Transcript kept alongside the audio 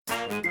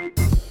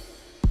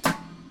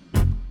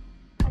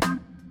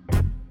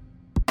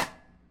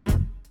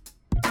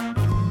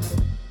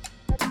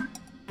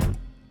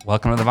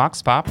Welcome to the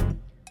Vox Pop,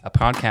 a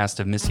podcast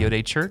of Missio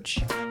Dei Church.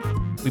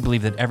 We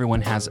believe that everyone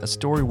has a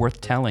story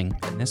worth telling,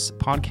 and this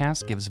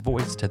podcast gives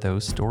voice to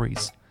those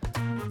stories.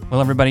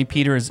 Well, everybody,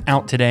 Peter is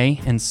out today,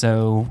 and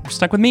so you're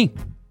stuck with me.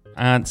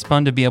 It's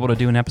fun to be able to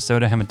do an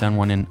episode. I haven't done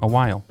one in a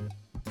while.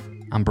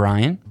 I'm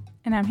Brian.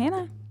 And I'm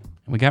Hannah.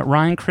 We got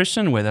Ryan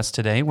Christian with us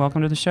today.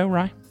 Welcome to the show,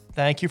 Ryan.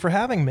 Thank you for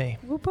having me.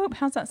 Whoop, whoop.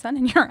 How's that sun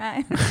in your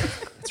eye?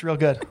 It's real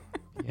good.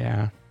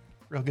 Yeah.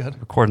 Real good.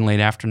 Recording late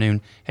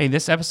afternoon. Hey,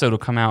 this episode will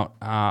come out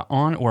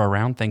on or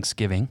around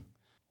Thanksgiving.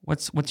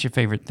 What's your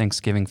favorite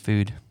Thanksgiving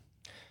food?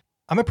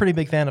 I'm a pretty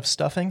big fan of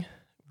stuffing.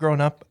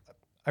 Growing up,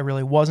 I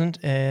really wasn't,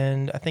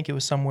 and I think it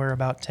was somewhere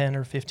about 10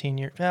 or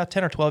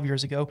 12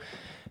 years ago,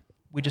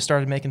 we just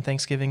started making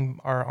Thanksgiving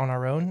on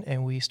our own,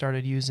 and we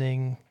started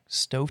using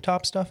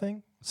stovetop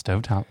stuffing.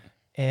 Stovetop.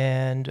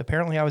 And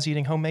apparently I was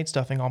eating homemade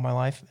stuffing all my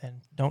life and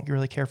don't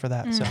really care for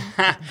that. So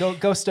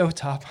go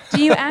stovetop.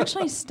 Do you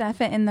actually stuff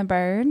it in the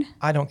bird?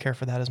 I don't care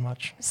for that as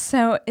much.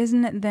 So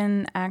isn't it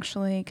then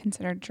actually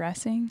considered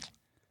dressing?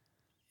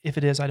 If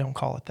it is, I don't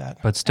call it that.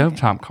 But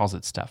Stovetop calls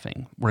it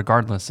stuffing,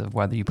 regardless of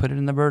whether you put it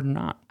in the bird or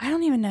not. I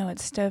don't even know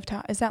it's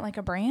stovetop. Is that like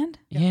a brand?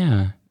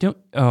 Yeah.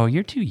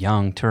 You're too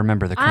young to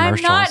remember the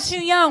commercials. I'm not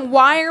too young.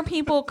 Why are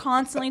people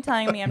constantly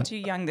telling me I'm too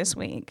young this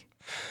week?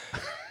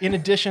 In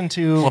addition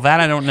to... Well, that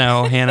I don't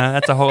know, Hannah.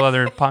 That's a whole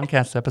other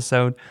podcast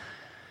episode.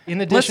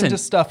 In addition Listen, to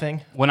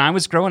stuffing... When I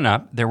was growing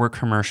up, there were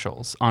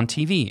commercials on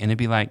TV, and it'd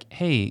be like,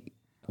 hey,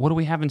 what are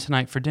we having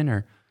tonight for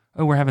dinner?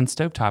 Oh, we're having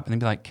stovetop. And they'd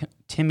be like,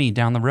 Timmy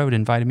down the road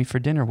invited me for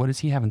dinner. What is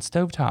he having?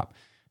 Stovetop.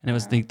 And it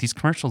was these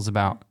commercials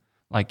about,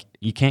 like,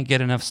 you can't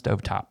get enough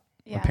stovetop,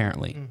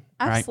 apparently.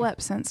 I've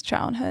slept since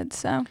childhood,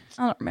 so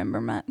I don't remember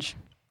much.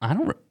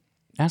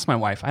 Ask my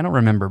wife. I don't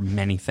remember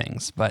many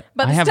things, but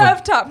the I have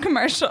stovetop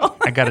commercial.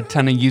 I got a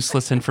ton of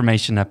useless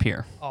information up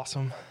here.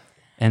 Awesome.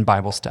 And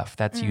Bible stuff.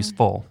 That's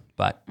useful,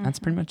 but that's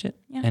pretty much it.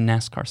 Yeah. And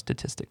NASCAR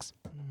statistics.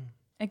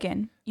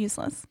 Again,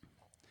 useless.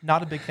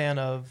 Not a big fan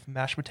of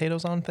mashed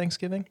potatoes on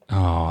Thanksgiving.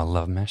 Oh, I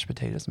love mashed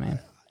potatoes, man.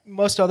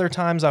 Most other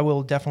times I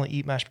will definitely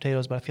eat mashed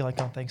potatoes, but I feel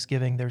like on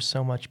Thanksgiving there's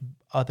so much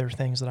other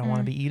things that I want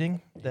to be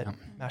eating that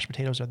mashed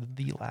potatoes are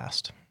the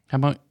last.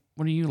 What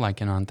are you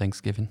liking on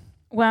Thanksgiving?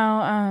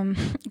 Well,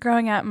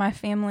 growing up, my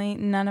family,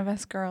 none of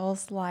us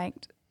girls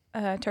liked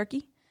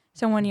turkey.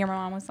 So one year my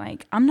mom was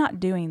like, I'm not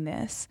doing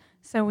this.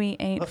 So we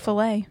ate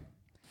filet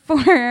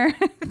for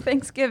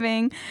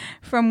Thanksgiving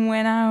from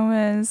when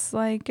I was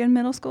like in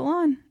middle school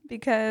on,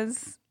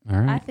 because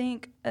I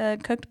think a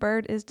cooked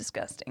bird is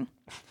disgusting.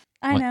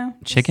 I know.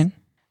 Chicken?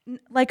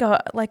 Like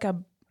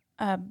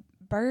a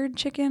bird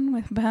chicken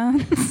with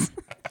bones.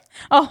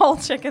 A whole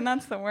chicken,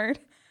 that's the word.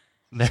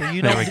 So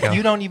you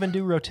don't even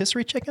do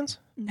rotisserie chickens?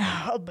 No,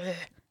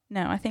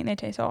 I think they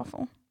taste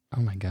awful.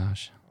 Oh my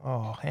gosh.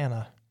 Oh,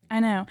 Hannah. I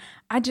know.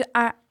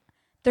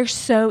 They're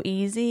so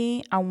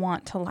easy. I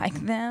want to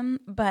like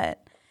them,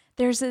 but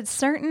there's a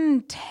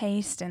certain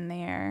taste in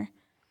there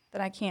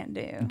that I can't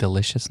do.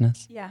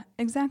 Deliciousness? Yeah,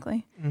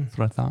 exactly. That's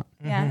what I thought.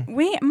 Yeah.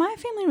 My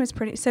family was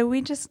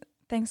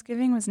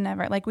Thanksgiving was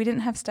never, like, we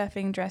didn't have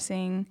stuffing,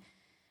 dressing.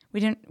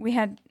 We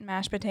had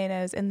mashed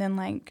potatoes and then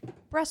like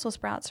Brussels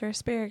sprouts or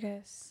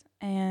asparagus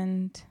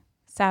and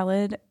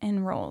salad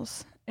and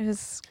rolls. It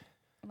was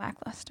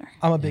lackluster.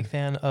 I'm a big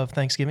fan of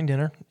Thanksgiving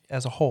dinner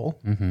as a whole,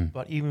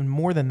 but even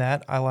more than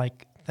that, I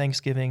like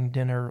Thanksgiving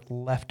dinner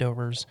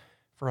leftovers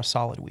for a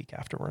solid week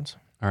afterwards.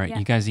 All right,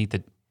 you guys eat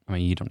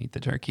you don't eat the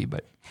turkey,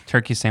 but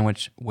turkey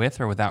sandwich with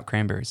or without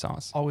cranberry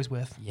sauce? Always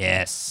with.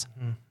 Yes.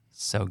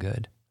 So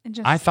good.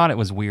 Just, I thought it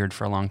was weird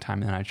for a long time,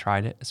 and then I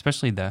tried it,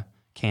 especially the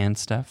canned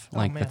stuff.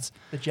 That's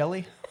the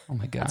jelly. Oh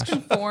my gosh.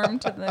 conform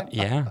to the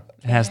Yeah.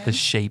 It has the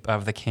shape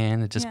of the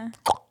can. It just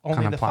Only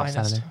kind the of plops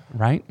out of finest. there.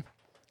 Right?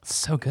 It's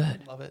so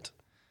good. Love it.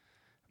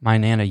 My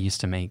Nana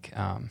used to make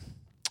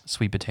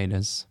sweet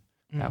potatoes.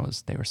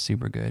 They were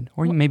super good.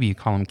 Or maybe you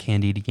call them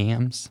candied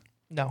yams.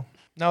 No,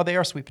 they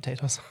are sweet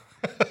potatoes.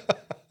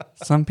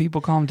 Some people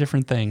call them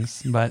different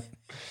things, but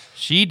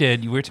she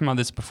did. We were talking about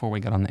this before we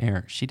got on the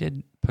air. She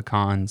did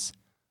pecans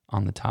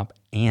on the top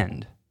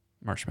and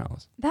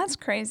marshmallows. That's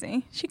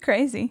crazy. She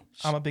crazy.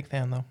 I'm a big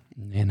fan though.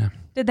 Nana.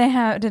 Did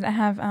it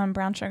have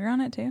brown sugar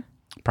on it too?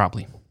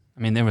 Probably.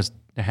 I mean,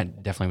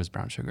 definitely was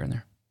brown sugar in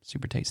there.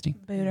 Super tasty.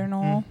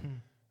 Boudernol.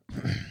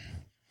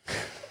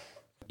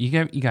 You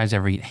guys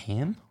ever eat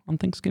ham on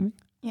Thanksgiving?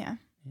 Yeah.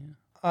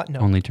 No.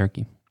 Only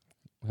turkey.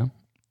 Well,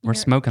 we're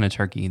smoking a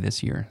turkey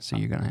this year, so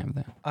you're going to have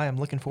that. I am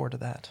looking forward to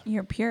that.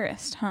 You're a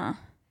purist, huh?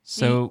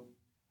 So,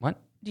 what?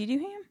 Do you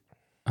do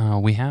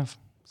ham? We have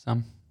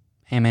some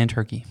ham and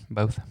turkey,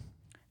 both.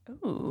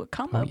 Ooh, a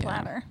combo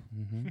platter.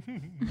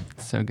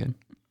 So good.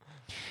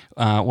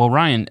 Well,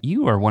 Ryan,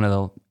 you are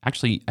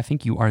I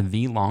think you are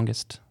the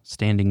longest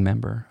standing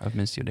member of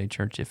Missio Dei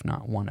Church, if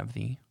not one of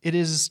the. It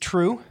is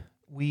true.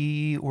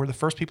 We were the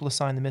first people to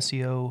sign the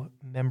Missio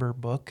member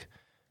book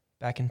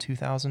back in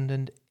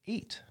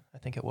 2008, I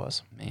think it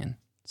was. Man,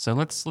 So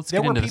let's There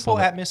get were into this a people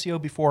little at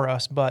Missio before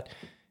us, but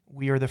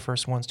we are the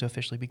first ones to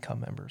officially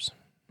become members.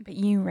 But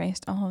you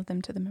raced all of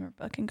them to the member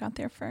book and got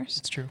there first.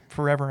 It's true.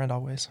 Forever and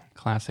always.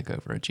 Classic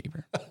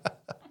overachiever.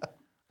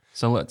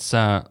 So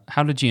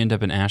how did you end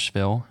up in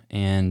Asheville,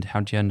 and how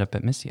did you end up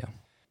at Missio?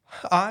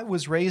 I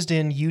was raised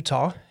in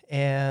Utah,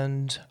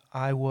 and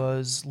I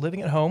was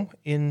living at home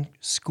in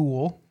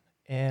school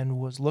and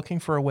was looking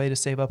for a way to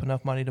save up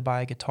enough money to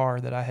buy a guitar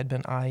that I had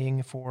been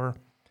eyeing for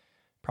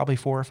probably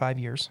 4 or 5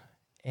 years.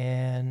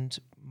 And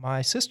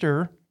my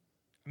sister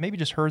maybe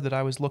just heard that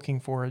I was looking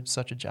for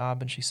such a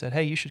job, and she said,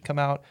 hey, you should come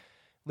out,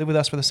 live with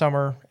us for the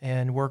summer,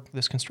 and work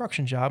this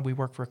construction job. We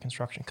work for a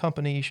construction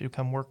company. You should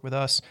come work with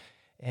us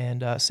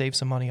and save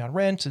some money on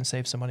rent and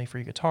save some money for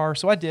your guitar.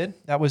 So I did.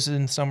 That was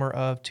in summer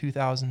of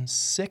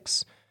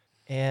 2006.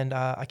 And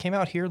I came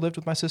out here, lived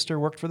with my sister,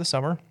 worked for the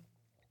summer,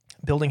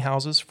 building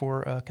houses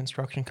for a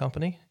construction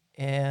company.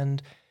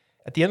 And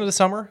at the end of the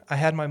summer, I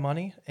had my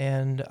money,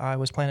 and I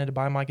was planning to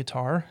buy my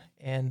guitar,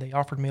 and they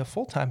offered me a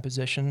full-time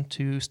position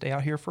to stay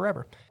out here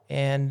forever.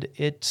 And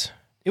it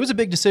was a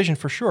big decision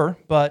for sure,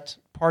 but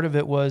part of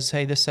it was,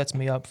 hey, this sets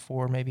me up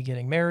for maybe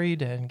getting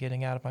married and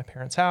getting out of my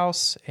parents'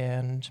 house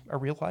and a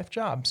real-life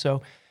job.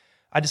 So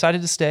I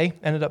decided to stay,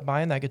 ended up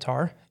buying that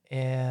guitar,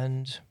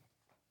 and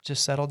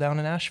just settled down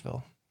in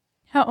Asheville.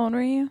 How old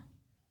were you?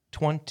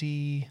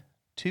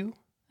 22.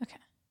 Okay.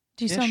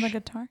 Do you still have the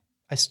guitar?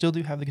 I still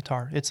do have the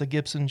guitar. It's a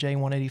Gibson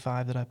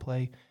J185 that I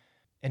play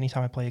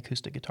anytime I play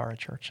acoustic guitar at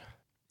church.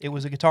 It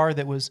was a guitar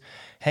that was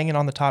hanging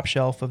on the top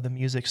shelf of the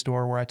music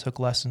store where I took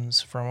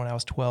lessons from when I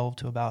was 12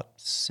 to about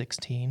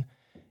 16.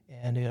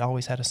 And it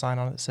always had a sign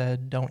on it that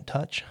said, don't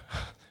touch.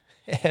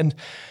 And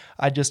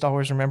I just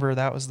always remember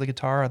that was the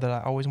guitar that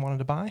I always wanted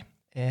to buy.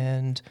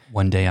 And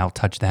one day I'll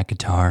touch that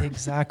guitar.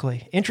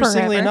 Exactly.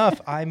 Interestingly Forever.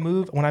 enough,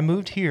 when I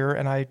moved here,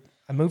 and I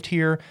moved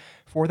here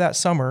for that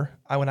summer,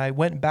 when I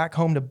went back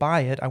home to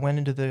buy it, I went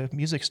into the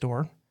music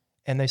store,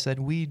 and they said,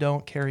 we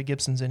don't carry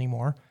Gibsons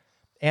anymore.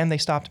 And they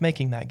stopped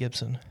making that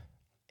Gibson.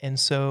 And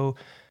so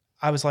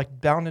I was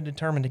like bound and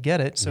determined to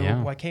get it. So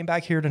when I came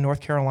back here to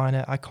North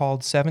Carolina, I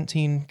called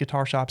 17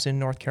 guitar shops in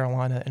North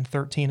Carolina and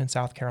 13 in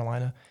South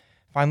Carolina.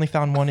 Finally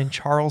found one in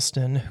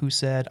Charleston who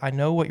said, I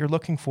know what you're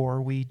looking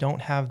for. We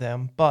don't have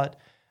them, but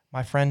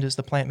my friend is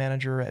the plant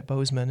manager at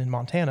Bozeman in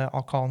Montana.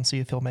 I'll call and see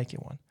if he'll make you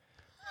one.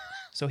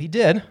 So he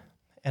did.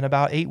 And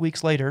about 8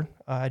 weeks later,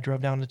 I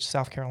drove down to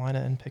South Carolina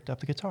and picked up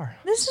the guitar.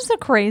 This is the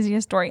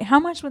craziest story. How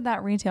much would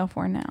that retail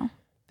for now?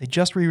 They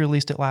just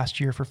re-released it last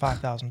year for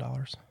 $5,000.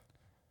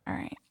 All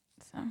right.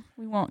 So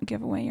we won't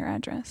give away your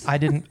address. I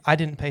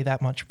didn't pay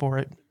that much for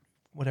it,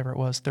 whatever it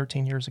was,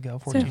 13 years ago,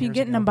 14 years ago. So if you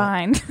get in a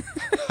bind.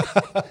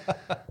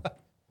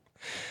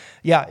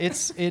 Yeah,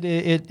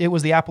 it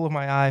was the apple of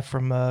my eye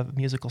from a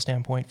musical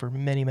standpoint for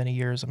many, many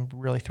years. I'm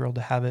really thrilled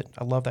to have it.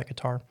 I love that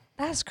guitar.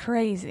 That's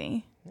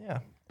crazy. Yeah.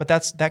 But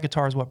that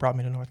guitar is what brought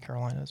me to North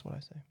Carolina, is what I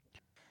say.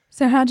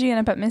 So how'd you end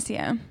up at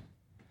Missio?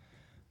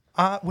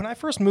 When I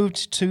first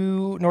moved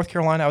to North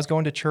Carolina, I was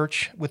going to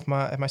church with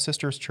my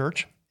sister's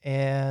church,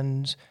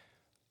 and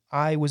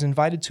I was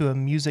invited to a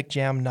music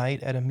jam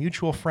night at a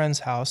mutual friend's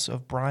house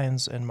of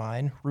Brian's and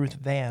mine, Ruth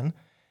Van,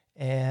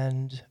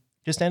 and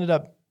just ended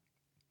up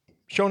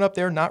showing up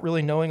there, not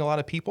really knowing a lot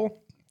of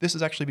people. This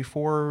is actually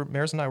before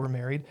Mares and I were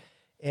married,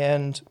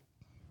 and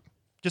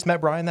just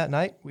met Brian that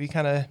night. We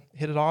kind of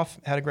hit it off,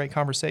 had a great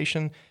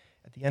conversation.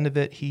 At the end of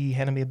it, he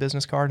handed me a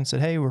business card and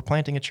said, hey, we're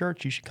planting a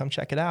church. You should come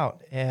check it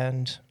out.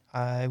 And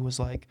I was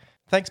like,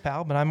 thanks,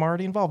 pal, but I'm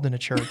already involved in a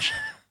church.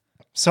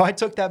 So I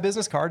took that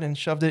business card and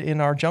shoved it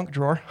in our junk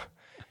drawer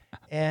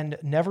and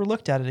never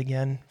looked at it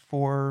again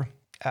for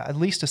at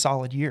least a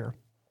solid year.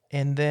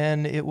 And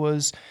then it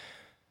was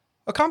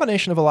a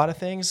combination of a lot of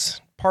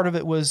things. Part of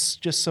it was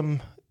just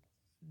some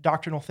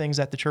doctrinal things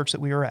at the church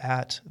that we were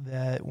at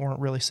that weren't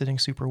really sitting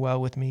super well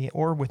with me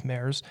or with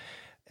Mares,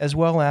 as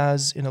well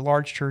as in a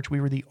large church,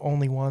 we were the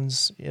only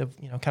ones,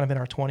 kind of in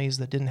our 20s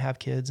that didn't have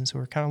kids. And so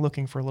we were kind of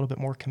looking for a little bit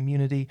more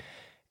community.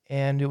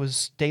 And it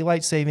was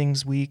daylight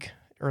savings week,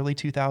 early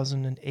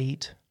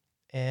 2008.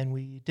 And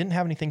we didn't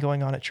have anything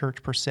going on at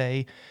church per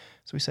se.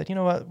 So we said, you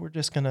know what, we're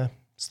just going to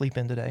sleep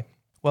in today.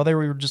 Well, we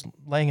were just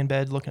laying in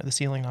bed looking at the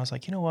ceiling. And I was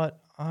like, you know what,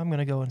 I'm going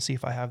to go and see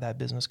if I have that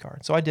business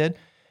card. So I did.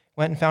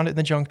 Went and found it in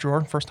the junk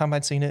drawer. First time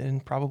I'd seen it in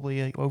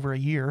probably over a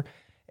year.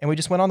 And we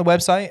just went on the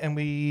website and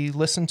we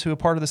listened to a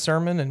part of the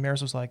sermon, and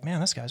Mares was like,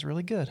 man, this guy's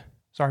really good.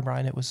 Sorry,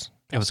 Brian. It was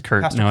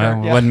Kurt. Pastor No, Kurt,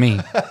 it yeah. wasn't me.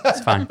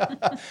 It's fine.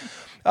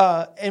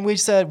 And we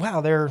said, wow,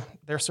 their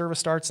service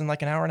starts in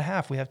like an hour and a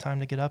half. We have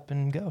time to get up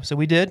and go. So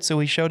we did. So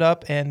we showed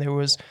up, and there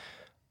was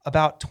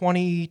about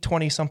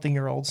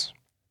 20-something-year-olds.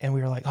 And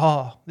we were like,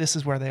 oh, this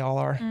is where they all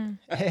are.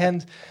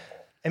 And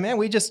man,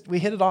 we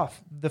hit it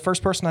off. The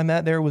first person I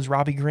met there was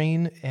Robbie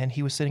Green, and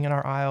he was sitting in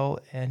our aisle,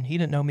 and he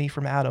didn't know me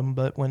from Adam.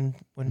 But when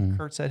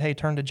Kurt said, hey,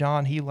 turn to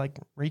John, he like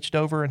reached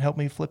over and helped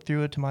me flip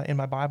through it in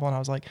my Bible. And I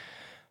was like,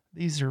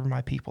 these are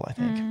my people, I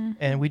think.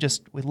 And we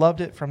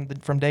loved it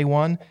from day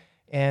one.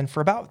 And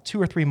for about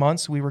 2 or 3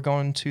 months, we were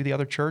going to the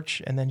other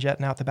church and then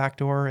jetting out the back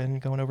door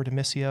and going over to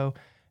Missio.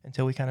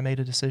 until we kind of made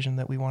a decision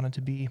that we wanted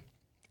to be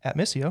at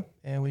Missio,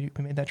 and we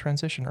made that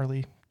transition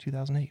early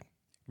 2008.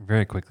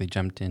 Very quickly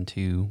jumped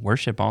into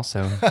worship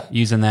also,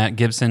 using that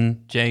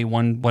Gibson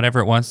J1, whatever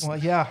it was. Well,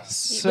 yeah.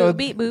 So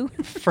Beat boo.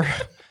 for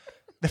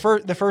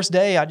the first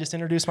day, I just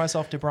introduced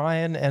myself to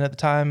Brian, and at the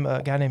time,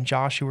 a guy named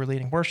Josh who were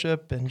leading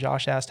worship, and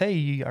Josh asked, "Hey,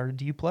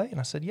 do you play?" And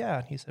I said, "Yeah."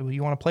 And he said, "Well,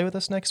 you want to play with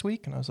us next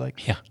week?" And I was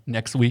like, Yeah,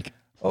 next week.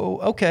 "Oh,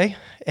 okay."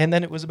 And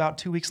then it was about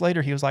 2 weeks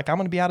later, he was like, "I'm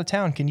going to be out of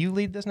town. Can you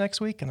lead this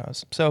next week?" And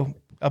so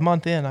a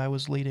month in, I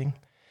was leading,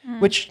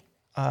 which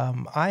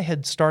I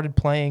had started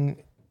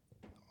playing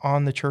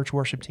on the church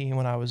worship team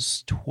when I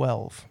was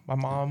 12. My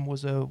mom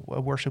was a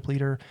worship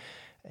leader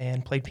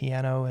and played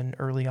piano, and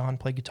early on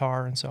played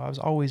guitar. And so I was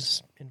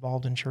always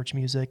involved in church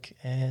music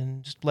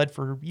and just led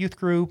for youth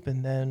group.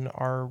 And then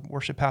our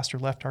worship pastor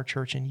left our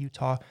church in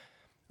Utah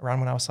around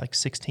when I was like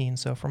 16.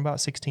 So from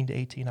about 16 to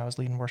 18, I was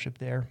leading worship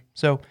there.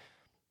 So it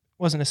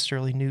wasn't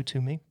necessarily new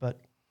to me,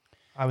 but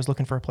I was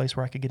looking for a place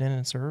where I could get in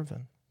and serve.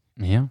 And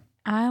Yeah.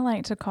 I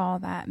like to call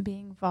that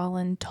being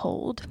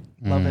voluntold.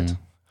 love it.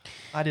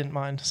 I didn't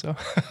mind. So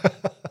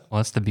Well,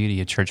 that's the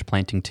beauty of church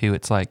planting too.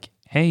 It's like,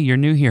 hey, you're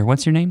new here.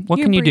 What's your name? What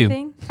You're can you do?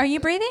 breathing? Are you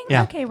breathing?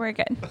 Yeah. Okay, we're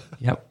good.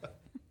 Yep.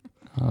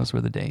 Those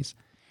were the days.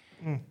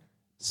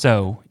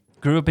 So,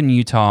 grew up in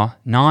Utah,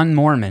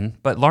 non-Mormon,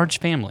 but large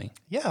family.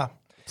 yeah,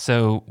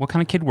 So, what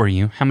kind of kid were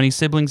you? How many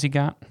siblings you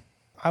got?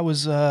 I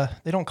was,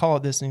 they don't call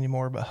it this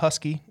anymore, but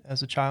husky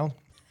as a child.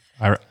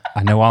 I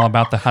know all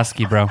about the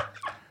husky, bro.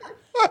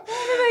 What do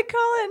they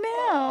call it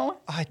now?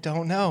 I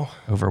don't know.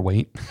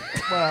 Overweight.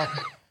 Well,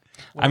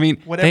 I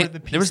mean, whatever the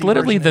there was PC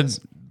literally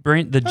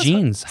version the is.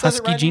 genes, Says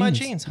it husky right in my genes.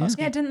 genes, Yeah.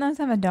 husky. Yeah, didn't those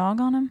have a dog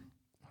on them?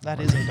 That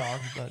is a dog,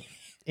 but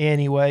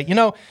anyway,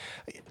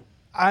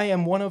 I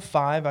am one of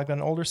 5. I've got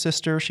an older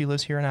sister. She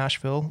lives here in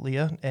Asheville,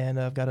 Leah, and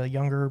I've got a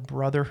younger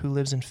brother who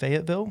lives in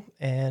Fayetteville,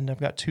 and I've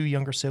got 2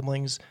 younger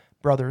siblings,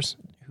 brothers,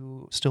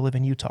 who still live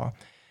in Utah.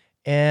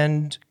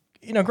 And,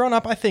 growing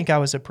up, I think I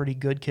was a pretty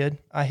good kid.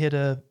 I hit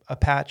a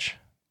patch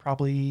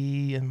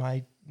probably in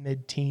my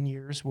mid-teen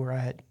years where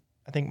I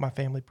think my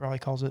family probably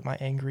calls it my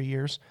angry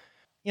years.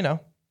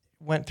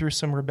 Went through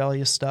some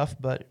rebellious stuff,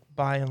 but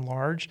by and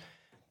large,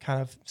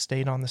 kind of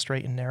stayed on the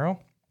straight and narrow.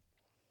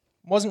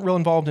 Wasn't real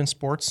involved in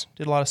sports.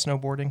 Did a lot of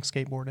snowboarding,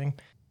 skateboarding,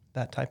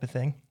 that type of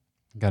thing.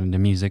 Got into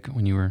music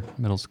when you were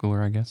middle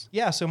schooler, I guess.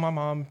 Yeah, so my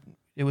mom,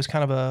 it was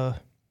kind of a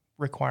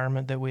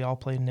requirement that we all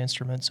played an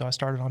instrument. So I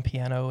started on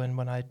piano, and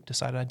when I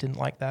decided I didn't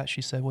like that,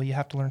 she said, "Well, you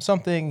have to learn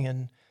something."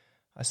 And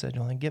I said,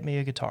 "Well, then get me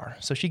a guitar."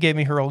 So she gave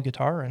me her old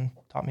guitar and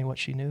taught me what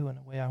she knew, and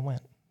away I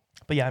went.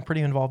 But yeah, I'm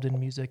pretty involved in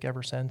music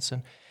ever since,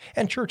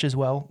 and church as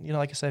well.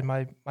 Like I said,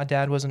 my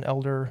dad was an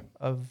elder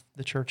of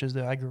the churches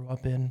that I grew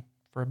up in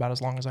for about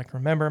as long as I can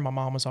remember. My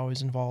mom was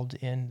always involved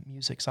in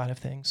music side of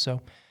things.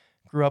 So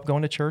grew up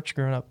going to church,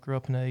 grew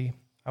up in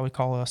I would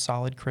call a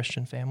solid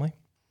Christian family.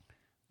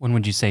 When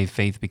would you say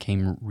faith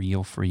became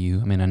real for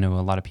you? I mean, I know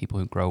a lot of people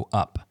who grow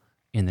up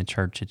in the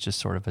church, it's just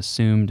sort of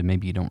assumed, and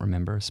maybe you don't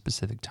remember a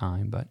specific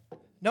time, but...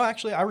 No,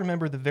 actually, I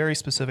remember the very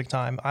specific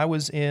time. I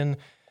was in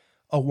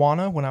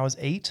Awana when I was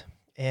 8,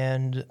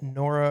 and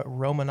Nora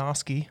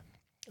Romanowski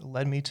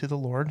led me to the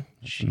Lord.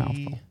 That's a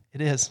mouthful.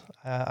 It is.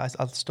 I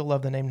still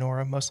love the name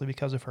Nora, mostly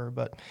because of her,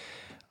 but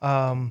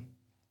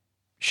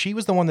she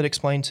was the one that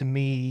explained to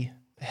me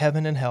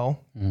heaven and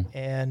hell,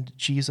 and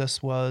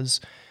Jesus was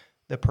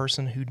the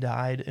person who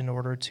died in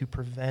order to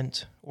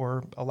prevent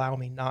or allow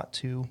me not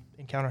to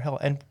encounter hell.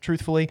 And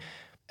truthfully,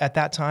 at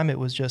that time, it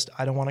was just,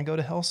 I don't want to go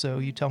to hell, so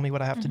you tell me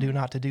what I have to do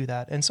not to do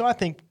that. And so I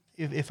think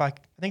I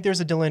think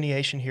there's a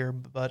delineation here,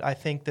 but I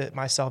think that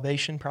my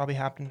salvation probably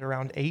happened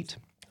around 8,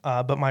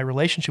 but my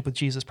relationship with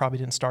Jesus probably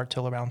didn't start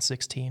till around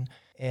 16.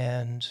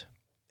 And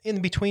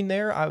in between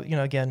there,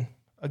 again,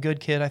 a good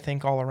kid, I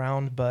think, all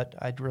around, but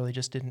I really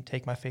just didn't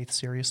take my faith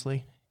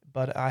seriously.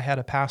 But I had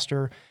a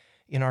pastor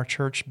in our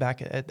church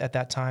back at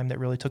that time that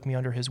really took me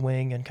under his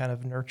wing and kind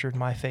of nurtured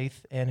my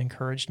faith and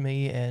encouraged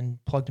me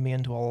and plugged me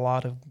into a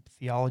lot of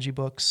theology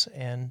books.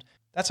 And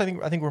that's, I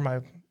think where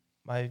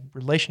my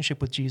relationship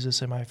with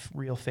Jesus and my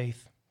real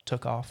faith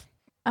took off.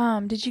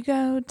 Did you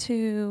go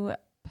to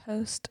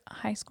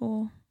post-high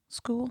school?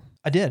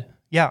 I did.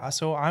 Yeah.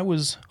 So I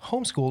was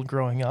homeschooled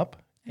growing up,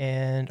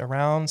 and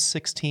around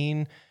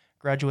 16,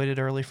 graduated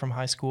early from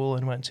high school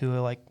and went to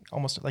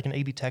almost like an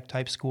AB Tech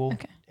type school.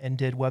 Okay. And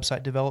did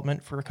website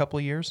development for a couple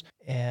of years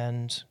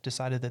and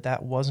decided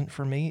that wasn't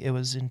for me. It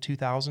was in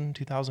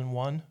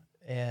 2001.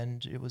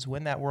 And it was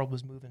when that world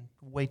was moving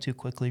way too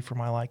quickly for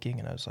my liking.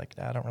 And I was like,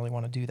 I don't really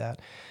want to do that.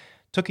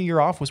 Took a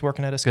year off, was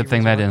working at a ski Good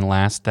thing that resort. didn't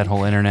last, that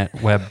whole internet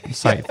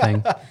website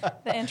thing.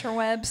 The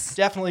interwebs.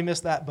 Definitely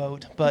missed that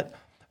boat. But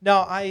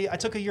no, I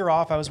took a year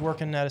off. I was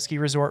working at a ski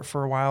resort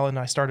for a while, and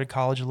I started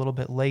college a little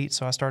bit late.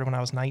 So I started when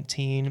I was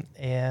 19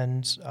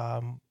 and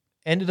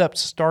ended up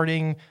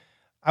starting.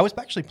 I was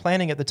actually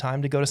planning at the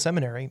time to go to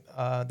seminary.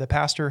 The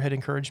pastor had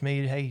encouraged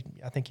me, hey,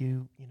 I think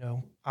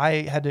I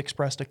had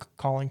expressed a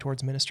calling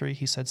towards ministry.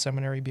 He said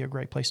seminary would be a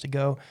great place to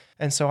go.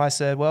 And so I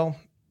said, well,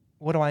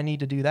 what do I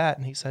need to do that?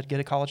 And he said, get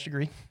a college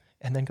degree.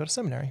 and then go to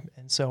seminary.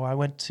 And so I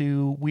went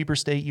to Weber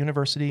State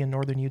University in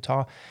northern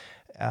Utah.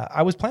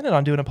 I was planning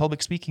on doing a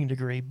public speaking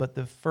degree, but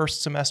the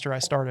first semester I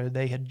started,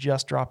 they had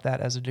just dropped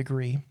that as a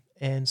degree.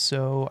 And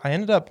so I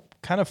ended up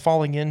kind of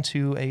falling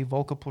into a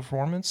vocal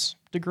performance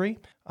degree.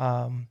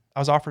 I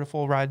was offered a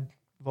full ride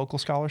vocal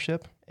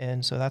scholarship,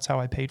 and so that's how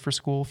I paid for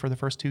school for the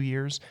first 2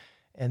 years.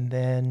 And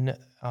then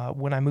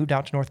when I moved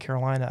out to North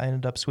Carolina, I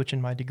ended up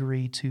switching my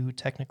degree to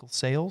technical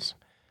sales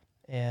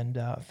and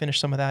finished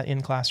some of that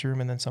in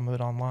classroom and then some of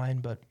it online.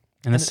 But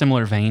in a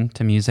similar vein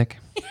to music,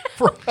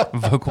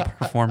 vocal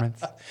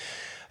performance.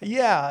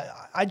 Yeah,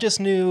 I just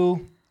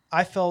knew,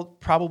 I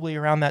felt probably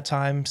around that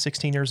time,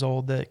 16 years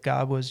old, that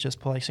God was just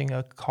placing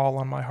a call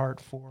on my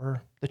heart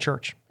for the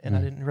church. And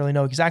I didn't really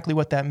know exactly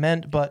what that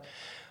meant, but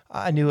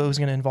I knew it was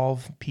going to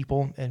involve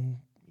people and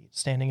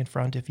standing in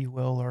front, if you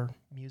will, or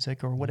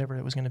music or whatever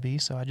it was going to be.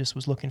 So I just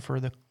was looking for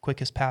the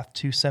quickest path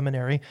to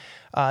seminary.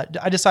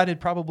 I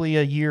decided probably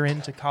a year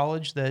into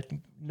college that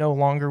no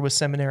longer was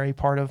seminary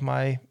part of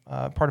my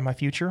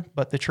future,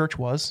 but the church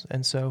was.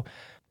 And so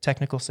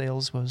technical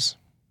sales was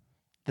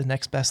the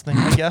next best thing,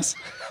 I guess.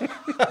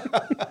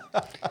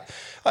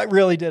 I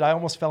really did. I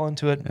almost fell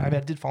into it. I mean, I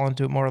did fall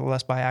into it more or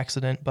less by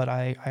accident, but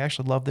I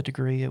actually loved the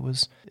degree.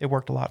 It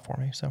worked a lot for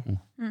me. So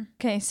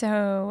Okay,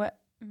 so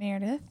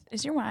Meredith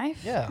is your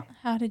wife. Yeah.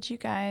 How did you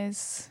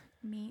guys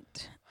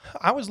meet?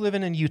 I was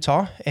living in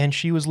Utah and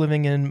she was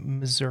living in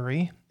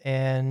Missouri,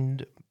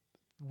 and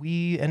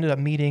we ended up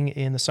meeting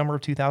in the summer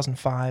of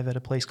 2005 at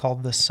a place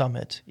called The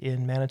Summit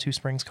in Manitou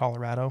Springs,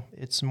 Colorado.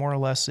 It's more or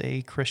less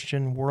a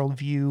Christian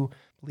worldview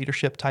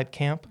leadership type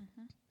camp.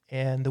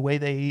 And the way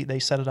they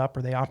set it up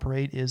or they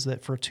operate is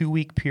that for a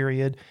 2-week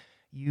period,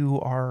 you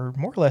are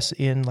more or less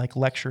in like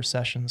lecture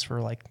sessions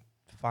for like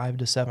 5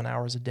 to 7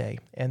 hours a day.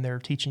 And they're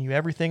teaching you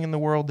everything in the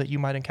world that you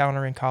might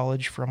encounter in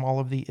college, from all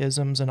of the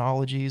isms and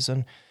ologies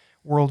and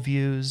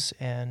worldviews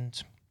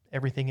and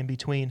everything in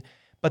between.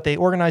 But they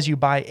organize you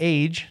by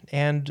age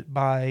and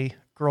by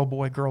girl,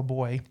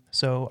 boy.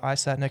 So I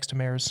sat next to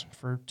Mares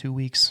for 2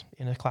 weeks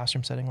in a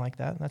classroom setting like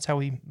that. That's how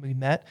we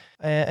met.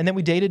 And then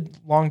we dated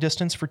long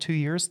distance for 2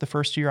 years. The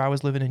first year I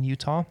was living in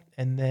Utah.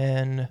 And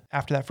then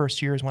after that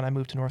first year is when I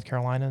moved to North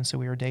Carolina. And so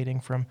we were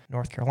dating from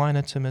North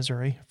Carolina to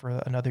Missouri for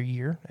another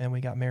year. And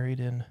we got married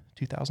in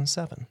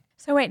 2007.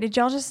 So wait, did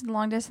y'all just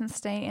long distance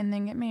stay and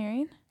then get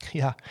married?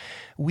 Yeah.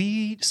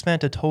 We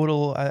spent a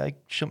total,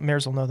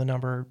 Mares will know the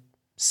number,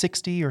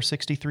 60 or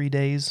 63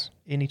 days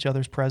in each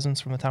other's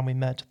presence from the time we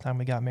met to the time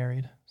we got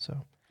married.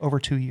 So over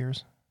 2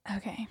 years.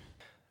 Okay.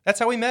 That's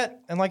how we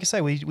met. And like I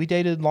say, we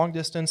dated long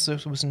distance.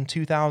 This was in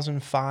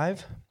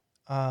 2005,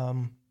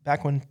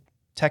 back when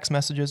text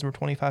messages were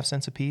 25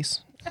 cents a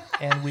piece.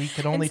 And we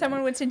could only... and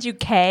someone would send you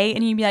K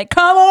and you'd be like,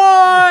 come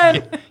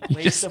on!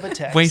 Waste of a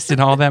text. Wasted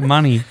all that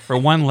money for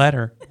one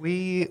letter.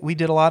 We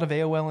did a lot of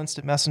AOL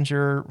Instant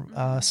Messenger,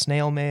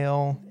 snail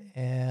mail,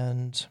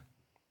 and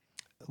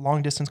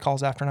long distance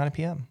calls after 9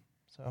 p.m.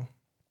 So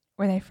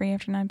Were they free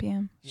after 9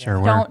 p.m.? Sure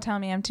were. Don't tell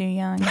me I'm too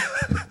young.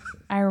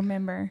 I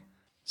remember.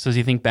 So as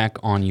you think back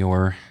on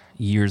your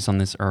years on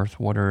this earth,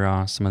 what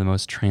are some of the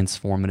most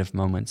transformative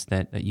moments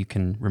that you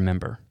can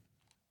remember?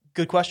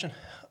 Good question.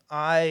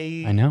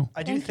 I know.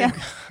 I do think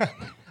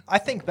I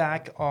think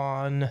back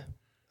on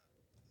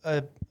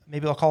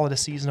maybe I'll call it a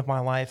season of my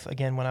life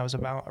again when I was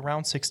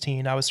around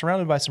 16. I was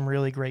surrounded by some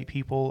really great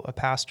people, a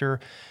pastor,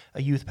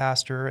 a youth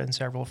pastor, and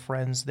several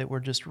friends that were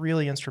just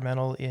really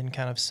instrumental in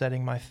kind of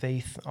setting my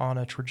faith on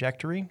a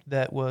trajectory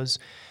that was,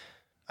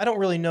 I don't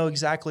really know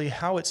exactly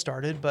how it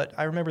started, but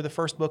I remember the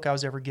first book I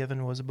was ever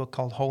given was a book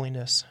called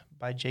Holiness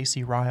by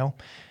J.C. Ryle.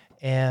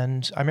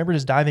 And I remember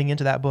just diving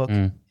into that book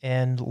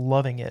and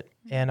loving it.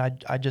 And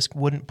I just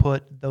wouldn't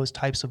put those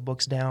types of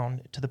books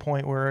down, to the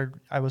point where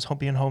I was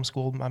being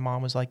homeschooled. My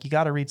mom was like, you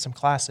got to read some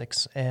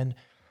classics. And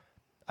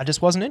I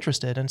just wasn't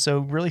interested. And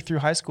so really through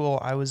high school,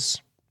 I was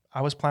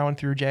plowing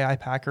through J.I.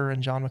 Packer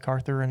and John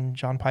MacArthur and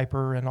John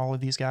Piper and all of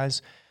these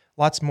guys,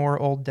 lots more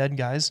old dead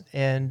guys.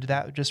 And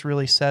that just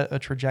really set a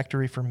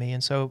trajectory for me.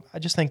 And so I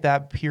just think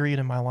that period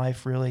in my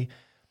life really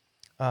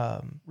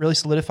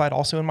solidified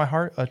also in my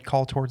heart a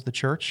call towards the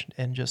church,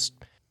 and just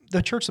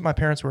the church that my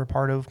parents were a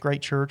part of,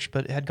 great church,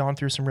 but it had gone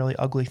through some really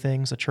ugly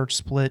things, a church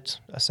split,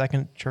 a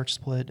second church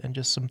split, and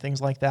just some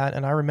things like that.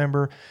 And I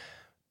remember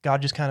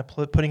God just kind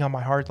of putting on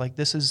my heart, like,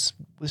 this is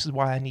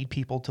why I need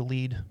people to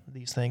lead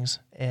these things.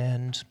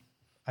 And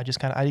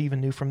I even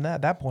knew from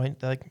that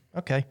point, like,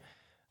 okay,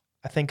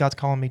 I think God's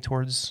calling me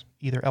towards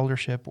either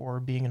eldership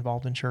or being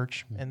involved in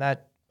church. And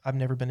that I've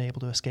never been able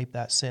to escape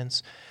that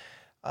since.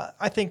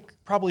 I think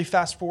probably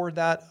fast forward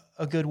that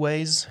a good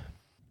ways.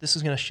 This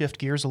is going to shift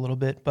gears a little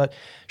bit, but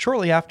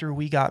shortly after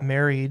we got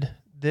married,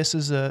 this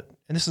is a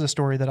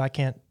story that I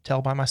can't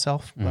tell by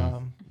myself.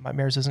 My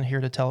Mares isn't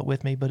here to tell it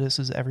with me, but this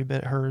is every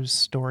bit her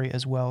story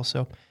as well.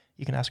 So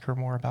you can ask her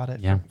more about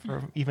it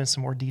for even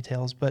some more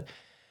details. But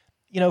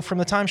from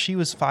the time she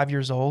was 5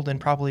 years old,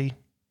 and probably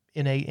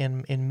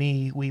in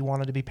me, we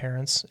wanted to be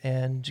parents,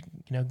 and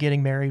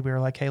getting married, we were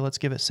like, hey, let's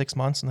give it 6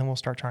 months, and then we'll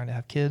start trying to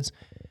have kids.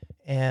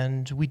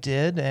 And we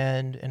did,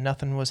 and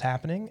nothing was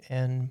happening.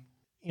 And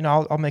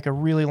I'll make a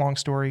really long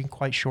story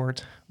quite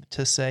short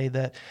to say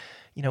that,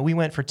 we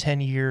went for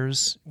 10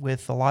 years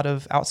with a lot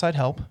of outside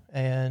help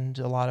and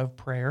a lot of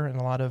prayer and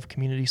a lot of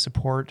community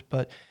support,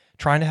 but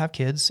trying to have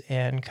kids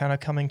and kind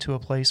of coming to a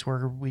place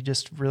where we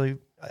just really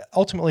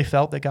ultimately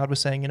felt that God was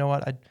saying, you know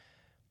what,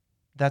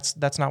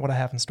 that's not what I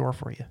have in store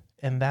for you.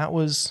 And that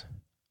was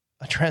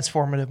a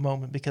transformative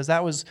moment, because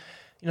that was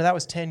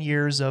 10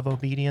 years of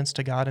obedience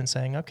to God and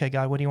saying, okay,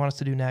 God, what do you want us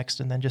to do next?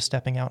 And then just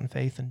stepping out in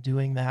faith and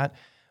doing that,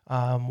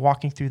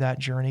 walking through that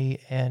journey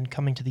and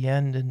coming to the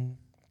end, and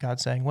God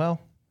saying, well,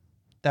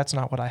 that's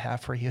not what I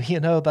have for you.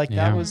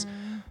 That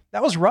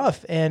was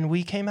rough. And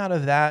we came out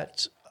of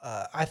that,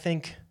 I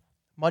think,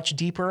 much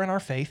deeper in our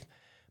faith,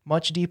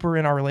 much deeper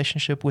in our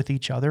relationship with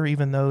each other,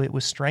 even though it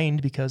was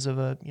strained because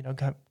of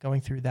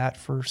going through that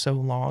for so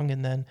long.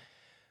 And then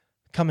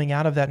coming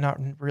out of that,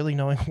 not really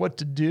knowing what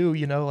to do,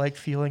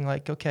 feeling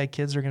like, okay,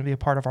 kids are going to be a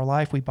part of our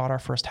life. We bought our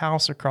first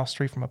house across the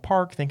street from a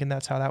park, thinking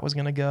that's how that was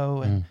going to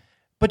go.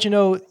 But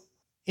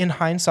in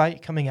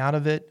hindsight, coming out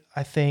of it,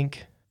 I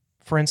think,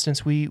 for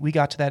instance, we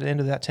got to that end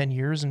of that 10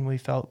 years and we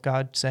felt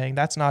God saying,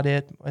 that's not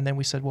it. And then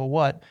we said, well,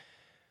 what?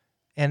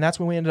 And that's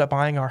when we ended up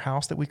buying our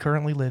house that we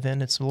currently live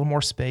in. It's a little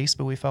more space,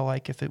 but we felt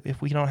like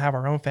if we don't have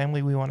our own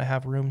family, we want to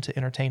have room to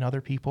entertain other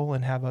people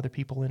and have other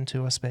people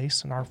into a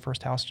space. And our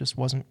first house just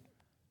wasn't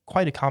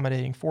quite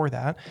accommodating for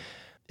that.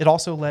 It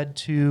also led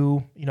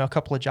to, a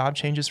couple of job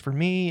changes for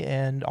me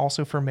and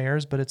also for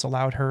Mares, but it's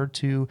allowed her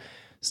to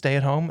stay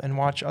at home and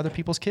watch other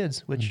people's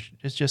kids, which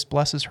is just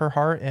blesses her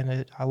heart.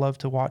 And I love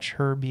to watch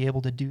her be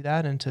able to do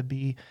that and to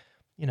be,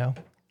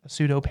 a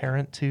pseudo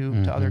parent to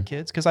other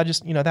kids. Cause I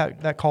just,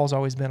 that call's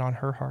always been on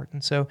her heart.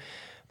 And so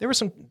there were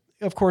some,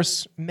 of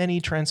course,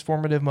 many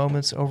transformative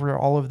moments over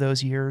all of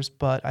those years,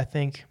 but I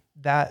think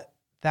that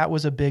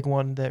was a big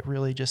one that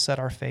really just set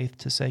our faith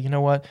to say, you know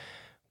what,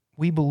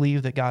 we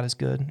believe that God is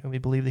good and we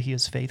believe that he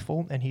is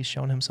faithful and he's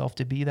shown himself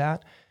to be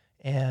that.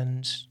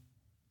 And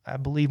I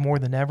believe more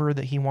than ever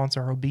that he wants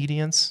our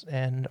obedience,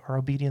 and our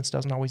obedience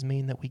doesn't always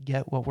mean that we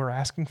get what we're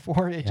asking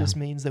for. It just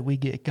means that we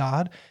get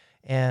God.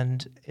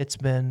 And it's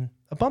been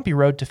a bumpy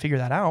road to figure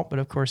that out. But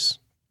of course,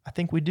 I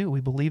think we do. We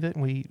believe it,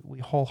 and we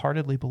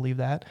wholeheartedly believe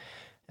that.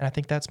 And I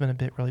think that's been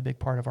a really big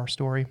part of our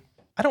story.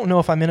 I don't know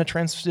if I'm in a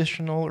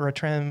transitional or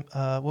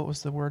what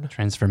was the word?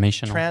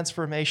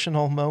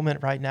 Transformational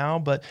moment right now,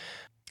 but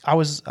I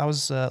was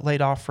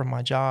laid off from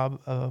my job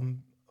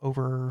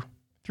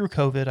through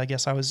COVID. I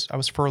guess I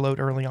was furloughed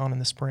early on in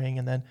the spring,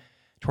 and then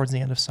towards the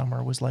end of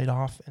summer was laid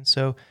off. And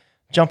so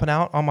jumping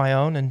out on my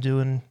own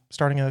and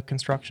starting a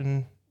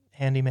construction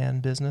handyman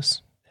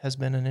business has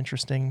been an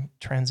interesting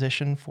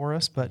transition for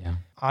us. But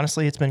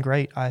honestly, it's been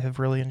great. I have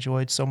really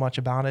enjoyed so much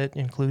about it,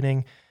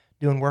 including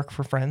doing work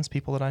for friends,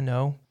 people that I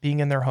know, being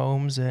in their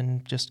homes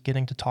and just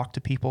getting to talk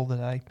to people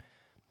that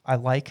I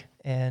like,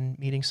 and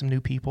meeting some new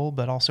people,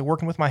 but also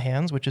working with my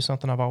hands, which is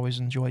something I've always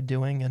enjoyed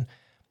doing. And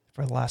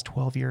for the last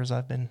 12 years,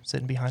 I've been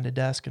sitting behind a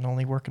desk and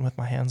only working with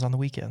my hands on the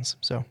weekends.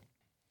 So,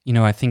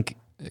 I think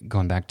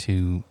going back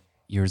to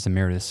yours and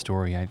Meredith's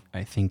story,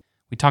 I think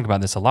we talk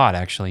about this a lot,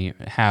 actually,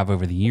 have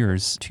over the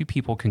years. Two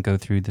people can go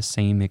through the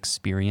same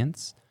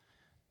experience,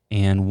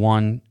 and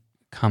one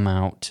come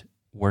out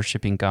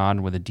worshiping God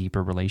with a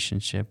deeper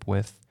relationship,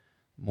 with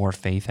more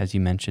faith, as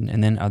you mentioned,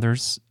 and then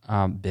others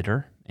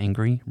bitter,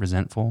 angry,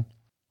 resentful,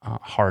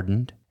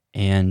 hardened.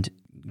 And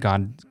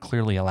God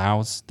clearly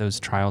allows those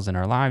trials in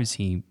our lives.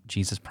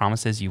 Jesus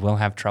promises you will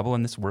have trouble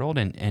in this world,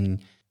 and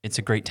it's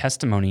a great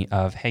testimony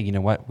of, hey, you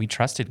know what? We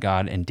trusted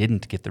God and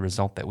didn't get the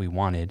result that we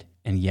wanted,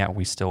 and yet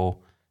we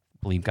still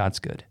believe God's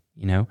good.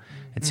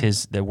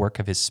 It's the work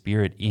of his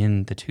Spirit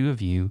in the two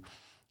of you.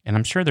 And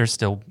I'm sure there's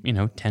still,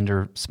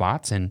 tender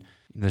spots, and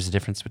there's a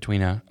difference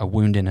between a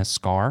wound and a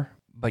scar,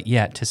 but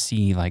yet to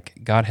see like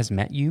God has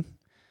met you,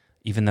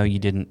 even though you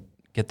didn't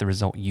get the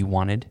result you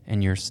wanted,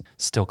 and you're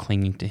still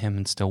clinging to him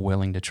and still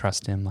willing to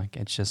trust him. Like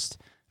it's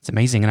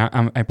amazing.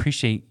 And I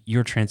appreciate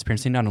your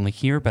transparency, not only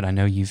here, but I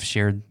know you've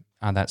shared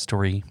that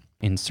story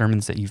in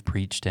sermons that you've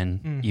preached,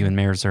 and you and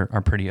Mares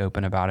are pretty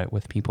open about it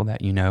with people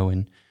that you know.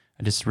 And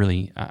I just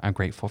really, I'm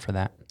grateful for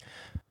that.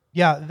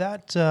 Yeah,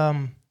 that,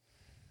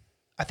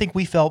 I think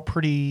we felt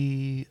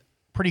pretty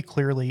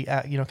clearly,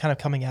 kind of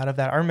coming out of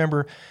that. I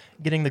remember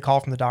getting the call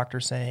from the doctor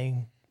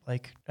saying,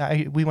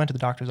 we went to the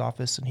doctor's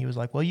office, and he was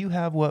like, well, you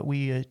have what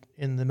we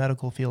in the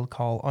medical field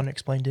call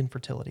unexplained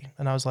infertility.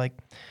 And I was like,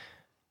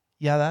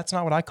 yeah, that's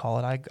not what I call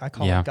it. I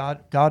call it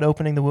God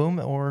opening the womb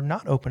or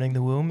not opening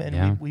the womb.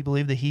 And we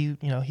believe that he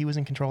was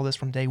in control of this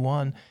from day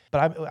one.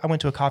 But I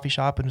went to a coffee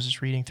shop and was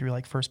just reading through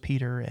like 1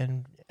 Peter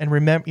and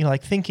remember,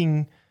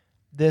 thinking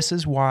this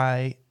is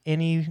why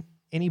any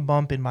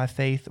bump in my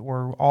faith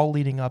or all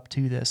leading up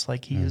to this,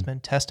 like he has been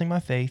testing my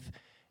faith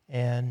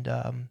and,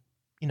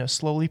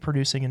 slowly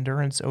producing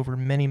endurance over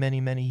many, many,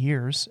 many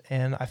years.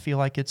 And I feel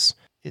like it's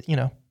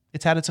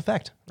had its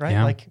effect, right?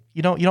 Yeah. Like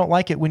you don't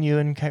like it when you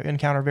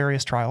encounter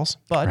various trials,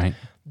 but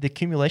the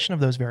accumulation of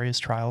those various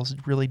trials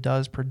really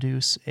does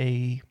produce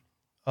a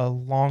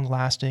long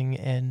lasting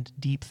and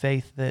deep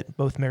faith that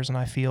both Mares and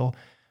I feel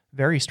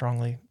very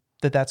strongly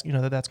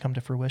that's come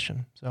to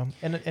fruition. So,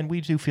 and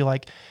we do feel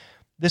like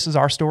this is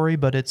our story,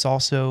 but it's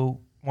also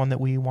one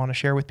that we want to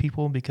share with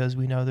people because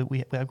we know that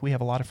we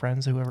have a lot of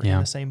friends who are in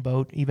the same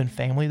boat, even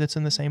family that's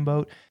in the same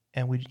boat.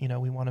 And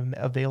we want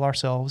to avail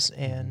ourselves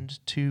and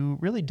to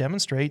really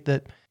demonstrate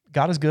that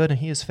God is good and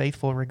he is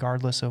faithful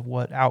regardless of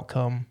what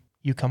outcome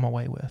you come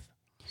away with.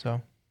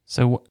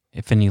 So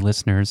if any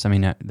listeners, I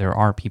mean, there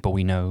are people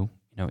we know,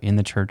 in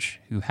the church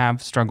who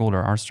have struggled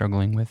or are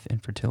struggling with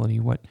infertility.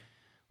 What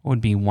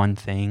would be one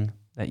thing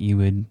that you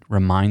would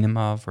remind them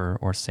of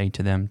or say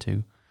to them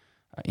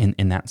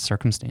in that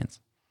circumstance?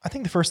 I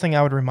think the first thing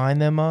I would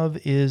remind them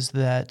of is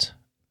that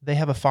they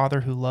have a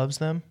Father who loves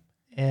them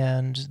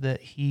and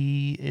that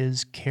he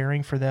is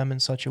caring for them in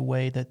such a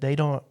way that they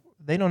don't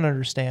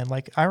understand.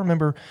 Like, I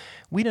remember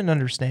we didn't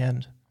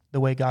understand the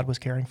way God was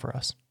caring for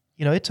us.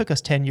 It took us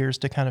 10 years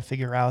to kind of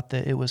figure out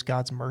that it was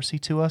God's mercy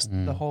to us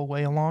the whole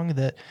way along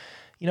that,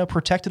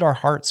 protected our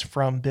hearts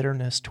from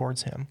bitterness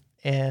towards him.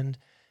 And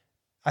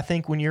I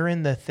think when you're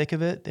in the thick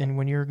of it and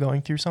when you're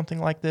going through something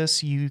like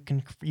this, you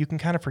can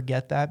kind of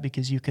forget that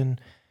because you can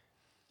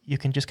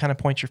just kind of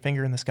point your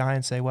finger in the sky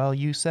and say, well,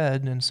 you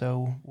said, and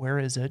so where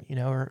is it,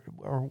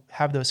 or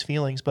have those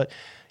feelings. But,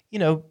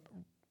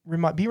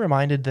 be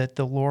reminded that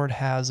the Lord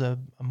has a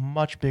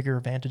much bigger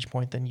vantage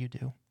point than you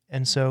do.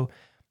 And so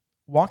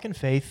walk in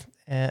faith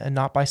and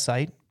not by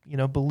sight,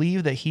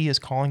 believe that he is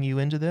calling you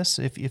into this.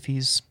 If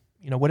he's,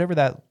 whatever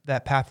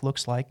that path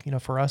looks like,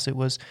 for us, it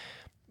was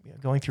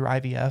going through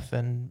IVF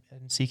and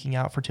seeking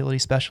out fertility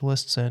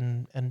specialists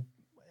and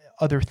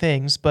other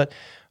things. But,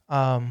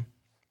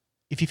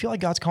 if you feel like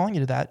God's calling you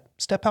to that,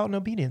 step out in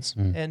obedience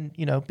and,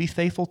 be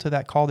faithful to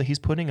that call that he's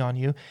putting on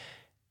you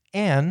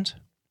and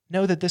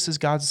know that this is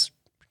God's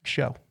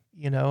show,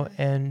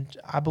 and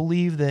I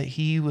believe that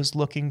he was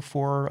looking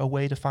for a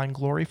way to find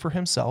glory for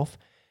himself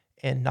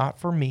and not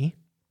for me.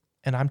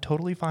 And I'm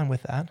totally fine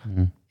with that.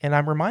 Mm-hmm. And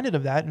I'm reminded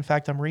of that. In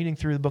fact, I'm reading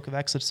through the book of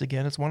Exodus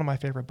again. It's one of my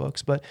favorite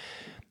books, but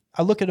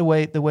I look at the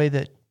way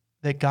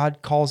that God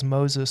calls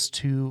Moses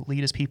to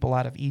lead his people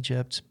out of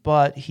Egypt,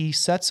 but he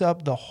sets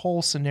up the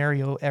whole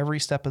scenario every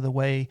step of the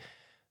way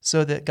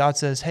so that God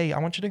says, hey, I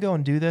want you to go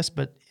and do this,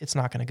 but it's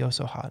not going to go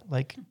so hot.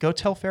 Like, go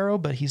tell Pharaoh,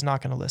 but he's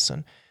not going to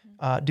listen.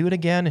 Do it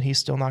again, and he's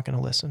still not going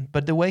to listen.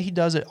 But the way he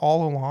does it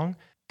all along,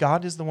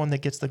 God is the one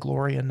that gets the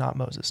glory and not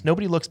Moses.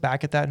 Nobody looks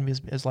back at that and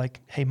is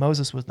like, hey,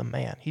 Moses was the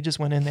man. He just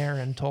went in there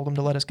and told him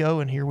to let us go,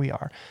 and here we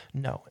are.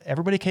 No,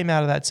 everybody came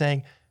out of that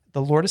saying,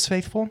 the Lord is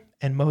faithful,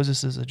 and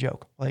Moses is a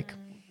joke. Like,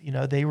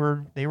 they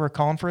were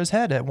calling for his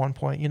head at one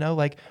point,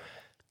 like,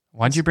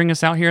 why'd you bring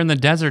us out here in the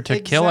desert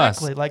to kill us?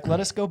 Exactly. Like, let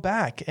us go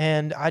back.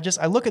 And I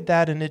look at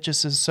that and it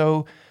just is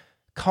so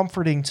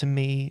comforting to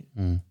me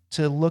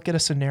to look at a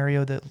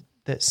scenario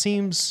that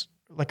seems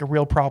like a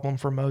real problem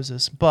for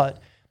Moses, but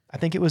I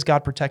think it was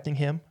God protecting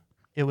him.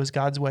 It was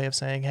God's way of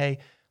saying, hey,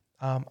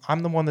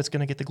 I'm the one that's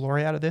going to get the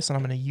glory out of this and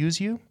I'm going to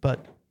use you,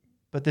 but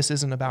this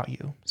isn't about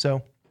you.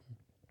 So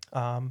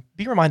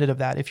be reminded of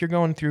that. If you're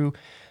going through,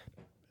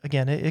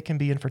 again, it can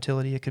be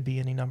infertility. It could be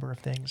any number of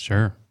things.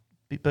 Sure.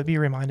 But be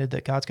reminded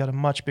that God's got a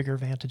much bigger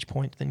vantage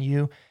point than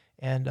you,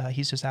 and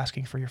he's just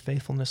asking for your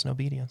faithfulness and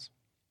obedience.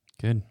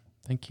 Good.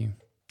 Thank you.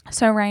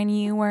 So, Ryan,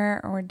 you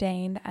were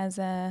ordained as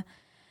a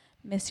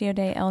Missio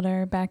Dei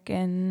elder back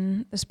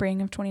in the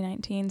spring of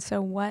 2019.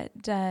 So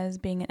what does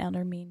being an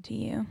elder mean to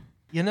you?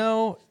 I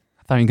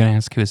thought you were going to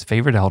ask who his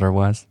favorite elder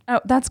was.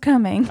 Oh, that's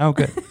coming. Oh,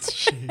 good.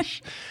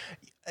 Sheesh.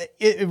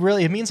 It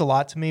really means a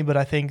lot to me, but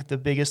I think the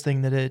biggest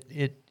thing that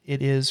it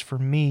is for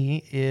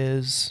me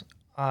is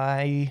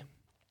I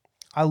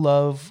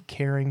love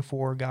caring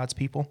for God's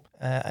people,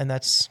 and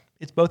it's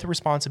both a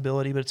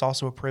responsibility, but it's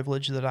also a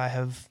privilege that I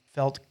have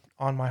felt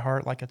on my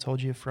heart, like I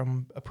told you,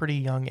 from a pretty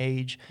young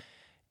age.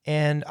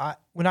 And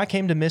when I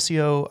came to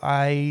Missio,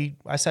 I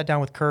sat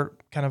down with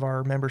Kurt, kind of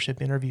our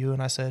membership interview,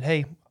 and I said,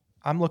 hey,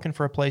 I'm looking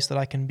for a place that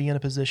I can be in a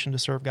position to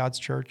serve God's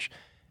church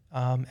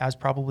as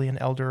probably an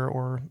elder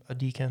or a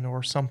deacon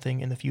or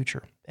something in the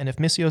future. And if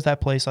Missio is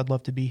that place, I'd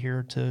love to be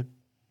here to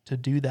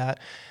do that.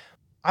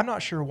 I'm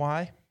not sure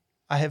why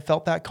I have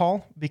felt that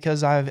call,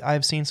 because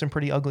I've seen some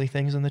pretty ugly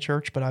things in the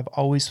church, but I've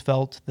always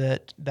felt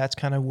that that's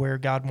kind of where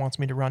God wants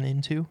me to run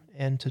into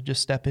and to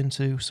just step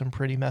into some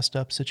pretty messed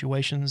up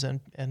situations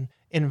and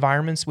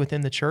environments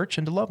within the church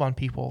and to love on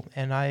people.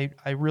 And I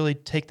really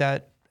take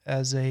that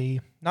as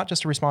not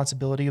just a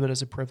responsibility, but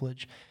as a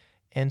privilege.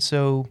 And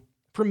so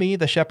for me,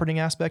 the shepherding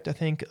aspect, I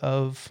think,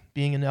 of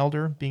being an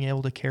elder, being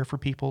able to care for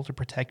people, to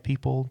protect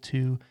people,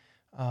 to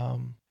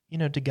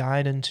to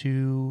guide and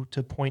to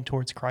point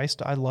towards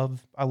Christ. I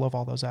love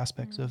all those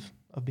aspects of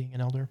being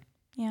an elder.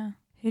 Yeah.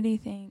 Who do you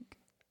think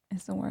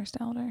is the worst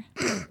elder?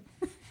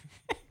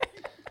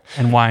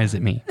 And why is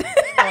it me?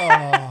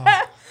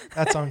 Oh,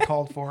 that's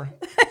uncalled for.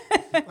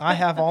 I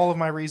have all of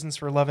my reasons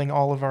for loving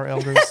all of our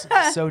elders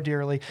so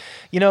dearly.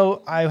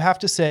 I have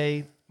to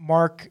say,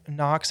 Mark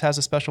Knox has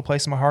a special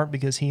place in my heart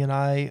because he and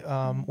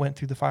I went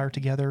through the fire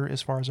together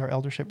as far as our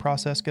eldership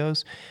process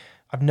goes.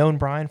 I've known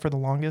Brian for the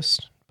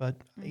longest, But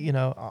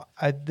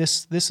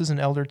this is an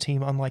elder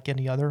team unlike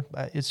any other.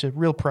 It's a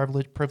real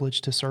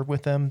privilege to serve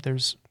with them.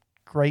 There's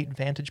great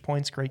vantage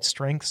points, great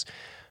strengths,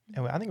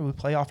 and I think we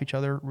play off each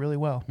other really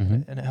well.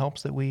 Mhm. And it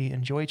helps that we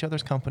enjoy each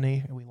other's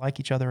company and we like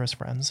each other as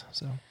friends.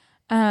 So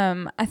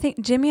I think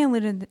Jimmy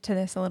alluded to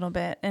this a little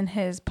bit in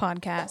his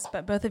podcast,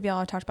 but both of y'all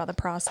have talked about the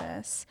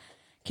process.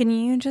 Can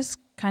you just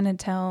kind of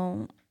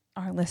tell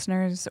our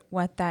listeners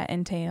what that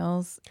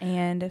entails?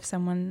 And if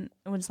someone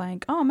was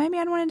like, oh, maybe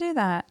I'd want to do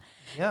that,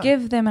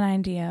 give them an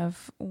idea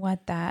of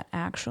what that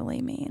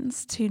actually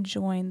means to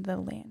join the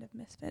land of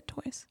misfit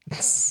toys.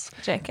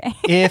 JK.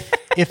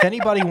 if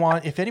anybody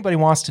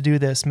wants to do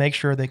this, make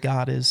sure that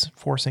God is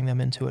forcing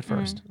them into it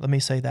first. Let me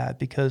say that,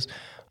 because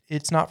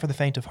it's not for the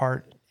faint of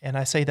heart. And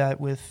I say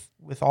that with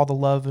all the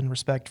love and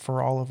respect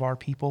for all of our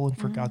people and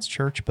for God's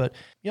church. But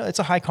it's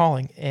a high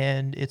calling,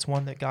 and it's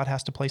one that God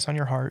has to place on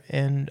your heart.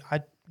 And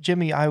I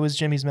was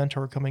Jimmy's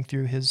mentor coming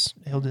through his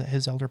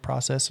elder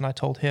process, and I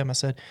told him, I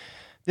said,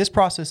 this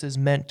process is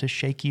meant to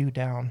shake you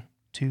down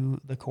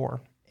to the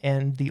core.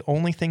 And the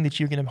only thing that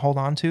you're going to hold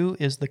on to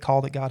is the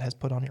call that God has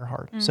put on your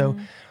heart. So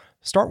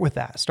start with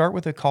that. Start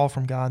with a call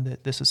from God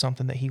that this is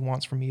something that he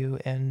wants from you.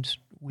 And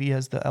we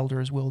as the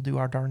elders will do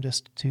our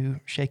darndest to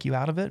shake you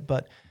out of it.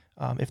 But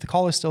if the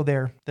call is still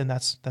there, then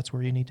that's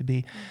where you need to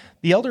be.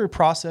 The elder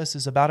process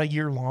is about a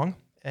year long,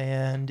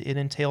 and it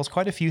entails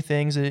quite a few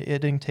things.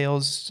 It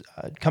entails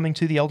coming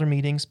to the elder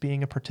meetings,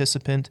 being a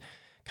participant,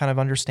 kind of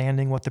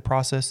understanding what the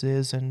process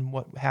is and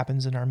what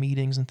happens in our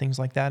meetings and things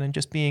like that, and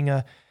just being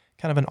a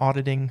kind of an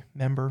auditing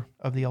member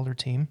of the elder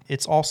team.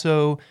 It's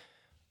also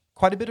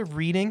quite a bit of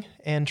reading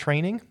and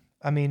training.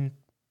 I mean,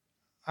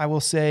 I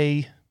will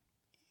say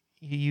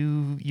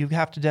you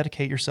have to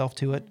dedicate yourself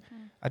to it.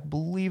 I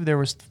believe there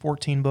was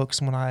 14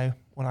 books when I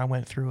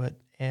went through it.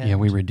 And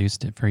we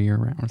reduced it for year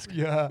round.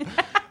 Yeah.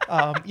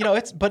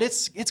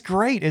 It's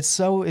great. It's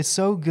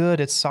so good.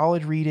 It's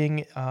solid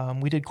reading.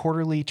 We did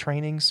quarterly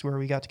trainings where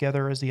we got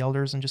together as the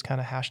elders and just kind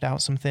of hashed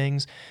out some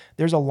things.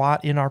 There's a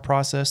lot in our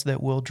process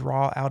that will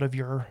draw out of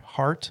your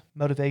heart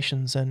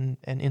motivations and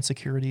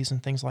insecurities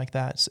and things like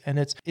that. And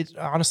it's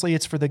honestly,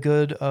 it's for the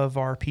good of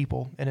our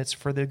people, and it's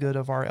for the good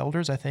of our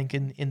elders. I think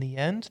in the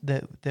end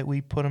that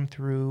we put them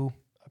through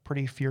a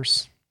pretty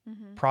fierce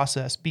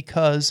process,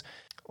 because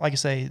like I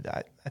say,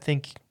 I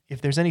think if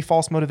there's any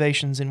false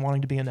motivations in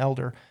wanting to be an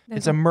elder,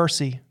 it's a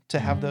mercy to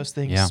have those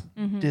things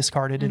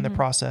discarded in the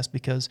process,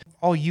 because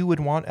all you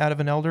would want out of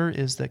an elder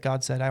is that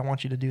God said, I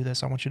want you to do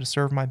this. I want you to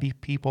serve my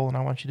people, and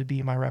I want you to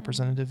be my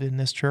representative in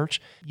this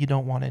church. You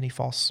don't want any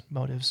false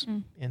motives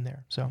in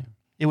there. So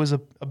it was a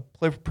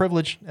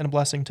privilege and a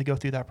blessing to go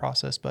through that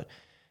process, but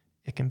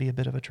it can be a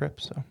bit of a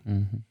trip. So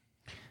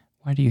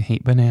Why do you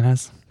hate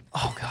bananas?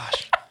 Oh,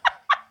 gosh.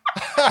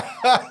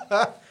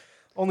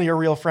 Only a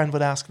real friend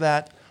would ask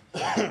that.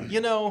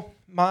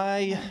 My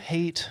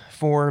hate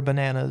for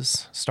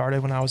bananas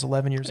started when I was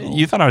 11 years old.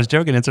 You thought I was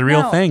joking. It's a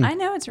real thing. I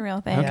know it's a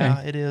real thing. Okay.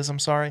 Yeah, it is. I'm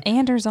sorry.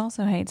 Anders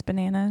also hates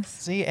bananas.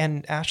 See,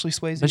 and Ashley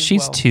Swayze But as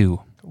she's well.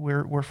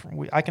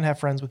 2. I can have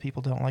friends with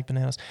people who don't like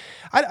bananas.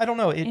 I don't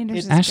know.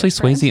 Anders is Ashley good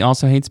friends. Swayze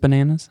also hates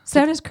bananas?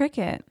 So does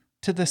Cricket.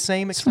 To the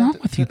same What's extent.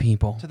 wrong with you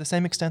people? To the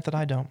same extent that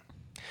I don't.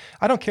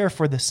 I don't care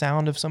for the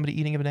sound of somebody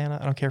eating a banana.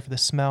 I don't care for the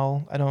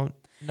smell.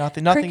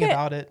 Nothing Cricket-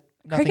 about it.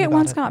 Cricket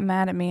once got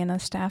mad at me in a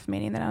staff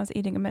meeting that I was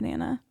eating a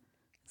banana.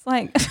 It's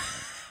like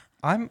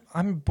I'm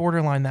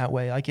borderline that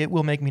way. Like, it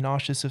will make me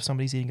nauseous if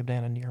somebody's eating a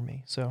banana near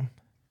me. So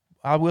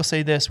I will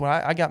say this: when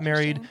I got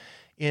married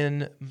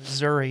in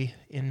Missouri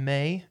in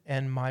May,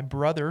 and my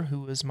brother,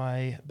 who was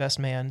my best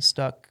man,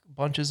 stuck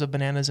bunches of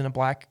bananas in a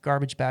black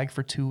garbage bag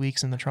for 2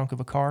 weeks in the trunk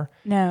of a car.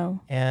 no.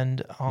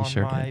 And on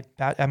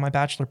at my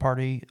bachelor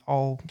party,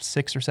 all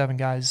 6 or 7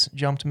 guys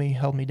jumped me,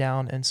 held me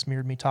down, and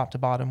smeared me top to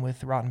bottom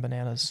with rotten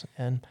bananas.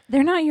 And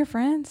They're not your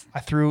friends. I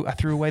threw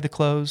away the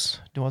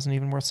clothes. It wasn't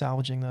even worth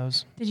salvaging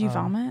those. Did you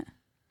vomit?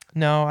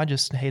 No, I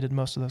just hated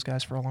most of those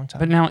guys for a long time.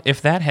 But now,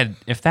 if that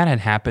had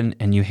happened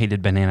and you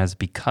hated bananas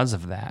because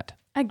of that,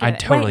 I get I'd it.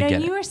 totally Wait, get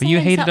no, it. you were But saying you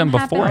hated them something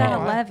happened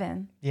before. at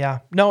 11. Yeah.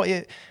 No,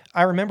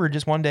 I remember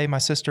just one day my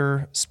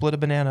sister split a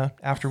banana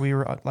after we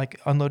were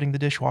unloading the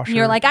dishwasher.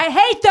 You're like, I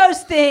hate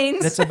those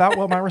things. That's about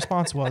what my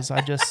response was.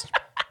 I just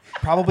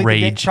probably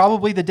Rage.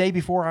 probably the day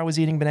before I was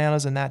eating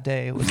bananas, and that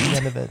day it was the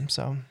end of it.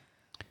 So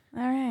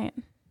All right.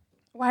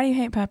 Why do you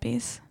hate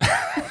puppies?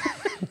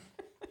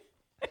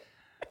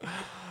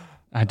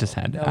 I just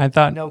had to. I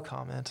thought. no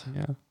comment.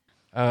 Yeah.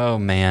 Oh,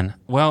 man.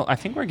 Well, I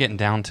think we're getting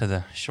down to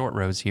the short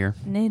rows here.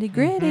 Nitty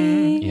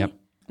gritty. Yep.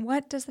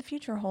 What does the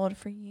future hold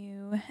for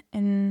you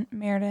and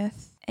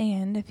Meredith?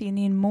 And if you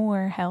need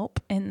more help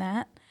in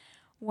that,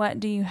 what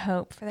do you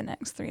hope for the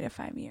next 3 to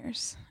 5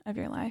 years of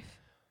your life?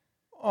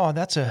 Oh,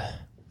 that's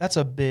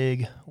a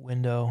big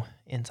window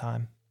in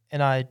time.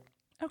 And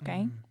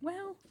Okay.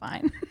 Well,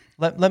 fine.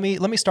 let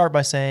me start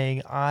by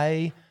saying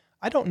I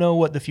don't know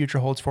what the future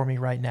holds for me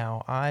right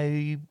now.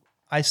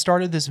 I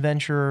started this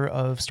venture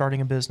of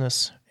starting a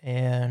business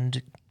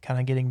and kind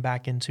of getting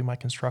back into my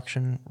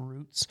construction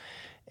roots,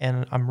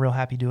 and I'm real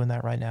happy doing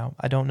that right now.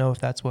 I don't know if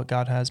that's what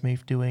God has me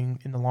doing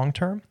in the long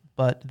term,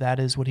 but that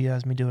is what he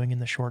has me doing in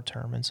the short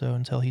term. And so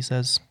until he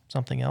says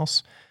something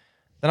else,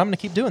 then I'm going to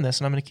keep doing this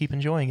and I'm going to keep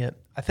enjoying it.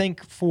 I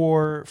think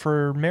for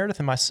Meredith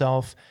and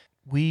myself,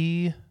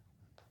 we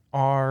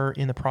are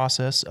in the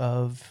process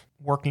of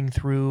working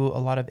through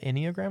a lot of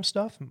Enneagram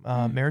stuff.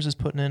 Maris is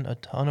putting in a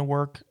ton of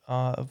work,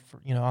 on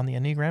the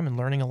Enneagram and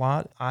learning a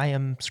lot. I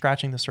am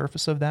scratching the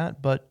surface of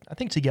that, but I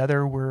think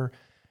together we're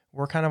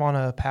kind of on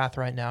a path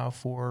right now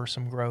for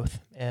some growth,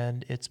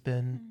 and it's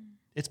been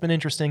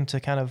interesting to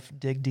kind of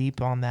dig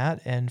deep on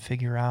that and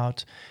figure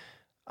out.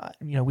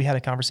 We had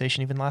a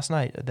conversation even last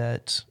night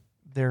that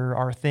there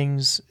are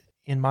things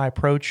in my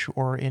approach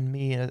or in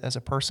me as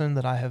a person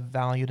that I have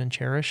valued and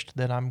cherished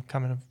that I'm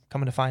coming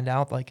to find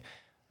out like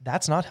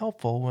that's not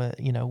helpful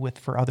with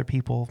for other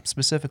people,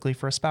 specifically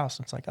for a spouse.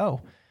 It's like,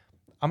 oh,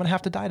 I'm going to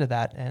have to die to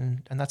that.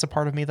 And that's a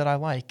part of me that I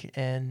like.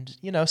 And,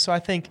 so I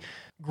think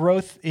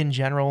growth in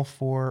general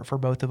for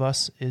both of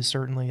us is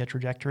certainly a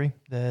trajectory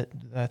that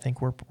I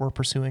think we're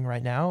pursuing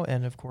right now.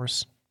 And of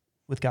course,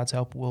 with God's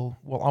help, we'll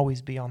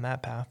always be on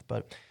that path.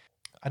 But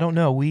I don't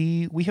know.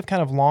 We have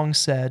kind of long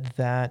said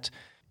that,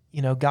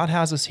 God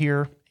has us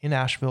here in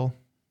Asheville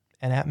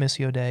and at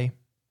Missio Day.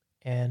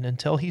 And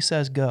until he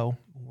says go,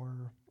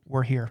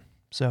 we're here.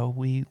 So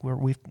we've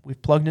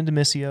plugged into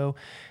Missio.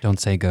 Don't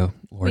say go,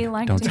 Lord. We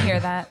like to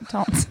hear that.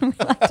 We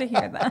like to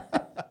hear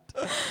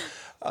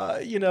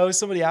that.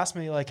 Somebody asked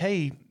me like,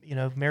 hey,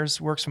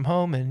 Maris works from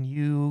home and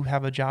you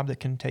have a job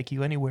that can take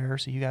you anywhere.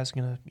 So you guys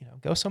going to,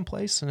 go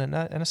someplace? And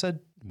I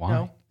said,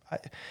 why?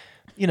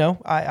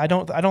 I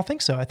don't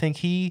think so. I think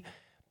he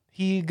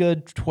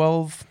good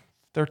 12,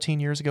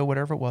 13 years ago,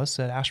 whatever it was,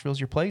 said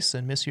Asheville's your place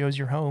and Missio is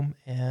your home.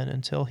 And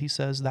until he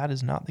says that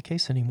is not the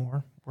case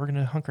anymore, we're going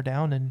to hunker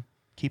down and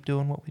keep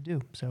doing what we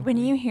do. So when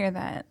you hear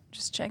that,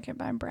 just check it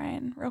by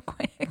Brian real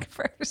quick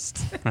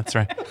first. That's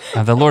right.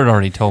 The Lord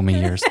already told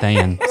me you're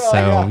staying,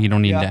 so you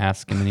don't need to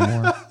ask him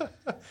anymore.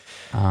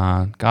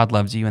 God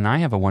loves you, and I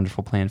have a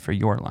wonderful plan for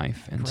your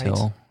life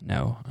until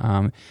no.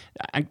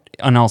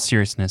 In all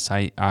seriousness,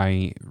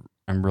 I'm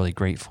really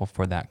grateful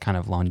for that kind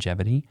of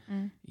longevity.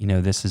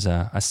 This is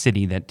a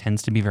city that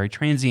tends to be very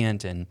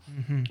transient, and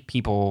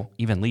people,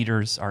 even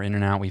leaders, are in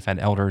and out. We've had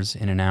elders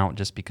in and out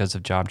just because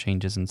of job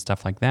changes and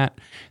stuff like that.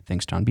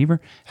 Thanks, John Beaver.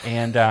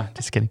 And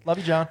just kidding. Love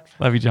you, John.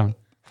 Love you, John.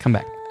 Come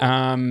back.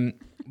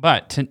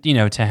 But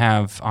to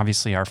have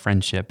obviously our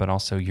friendship, but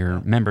also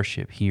your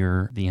membership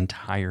here, the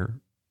entire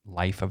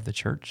life of the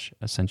church,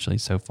 essentially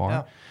so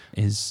far,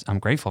 I'm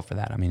grateful for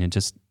that. I mean, it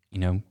just.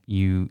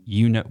 You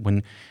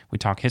when we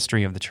talk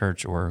history of the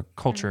church or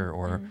culture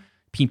or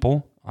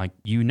people, like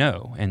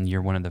and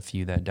you're one of the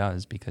few that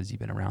does because you've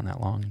been around that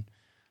long. And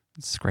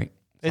it's great.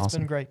 It's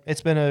awesome. been great.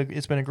 It's been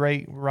a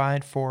great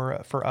ride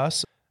for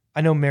us. I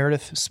know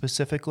Meredith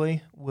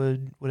specifically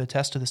would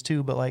attest to this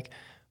too, but like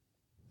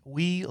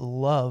we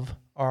love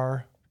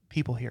our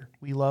people here.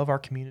 We love our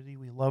community.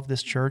 We love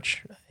this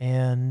church,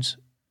 and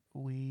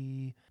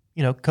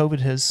COVID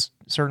has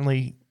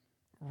certainly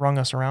rung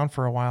us around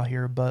for a while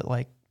here, but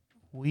like.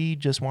 We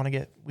just want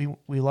to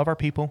we love our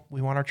people.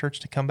 We want our church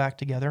to come back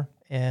together,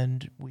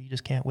 and we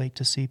just can't wait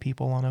to see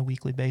people on a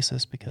weekly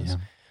basis because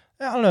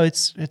I don't know,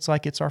 it's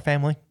like it's our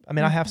family. I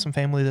mean, I have some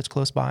family that's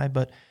close by,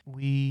 but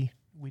we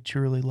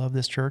truly love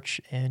this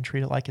church and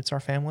treat it like it's our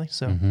family.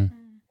 So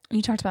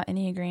you talked about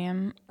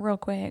Enneagram real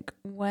quick.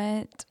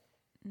 What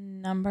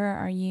number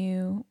are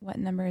you? What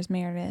number is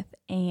Meredith?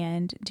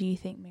 And do you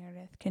think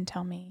Meredith can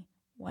tell me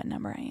what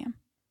number I am?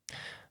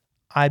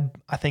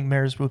 I think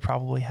Meredith would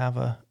probably have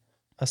a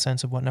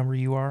sense of what number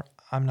you are.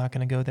 I'm not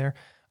going to go there.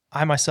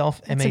 I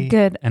myself am a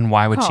good And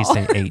why would call. she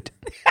say 8?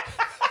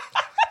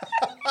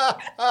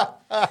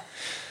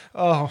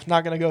 Oh,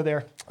 not going to go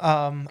there.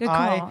 Good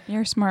call.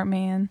 You're a smart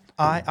man.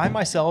 I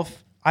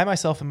myself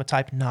am a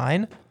type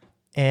 9,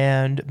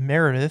 and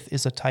Meredith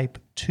is a type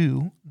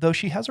 2, though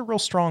she has a real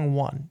strong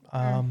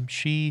 1.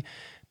 She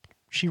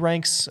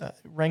ranks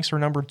her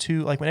number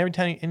 2. Like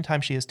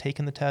anytime she has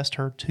taken the test,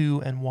 her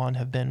 2 and 1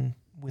 have been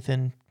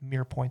within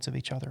mere points of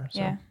each other. So.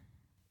 Yeah.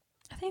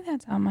 I think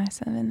that's how my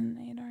 7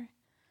 and 8 are.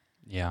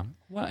 Yeah.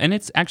 Well, and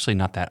it's actually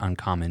not that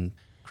uncommon.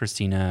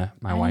 Christina,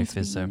 my wife,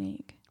 is a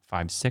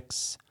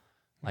 5'6",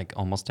 like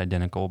almost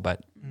identical,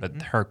 but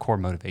her core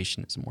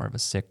motivation is more of a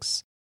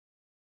 6.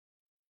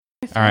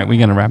 All right, we're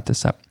going to wrap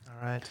this up.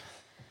 All right.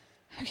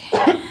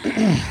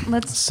 Okay.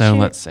 Let's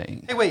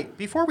say. Hey, wait,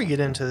 before we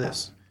get into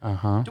this,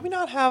 do we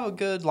not have a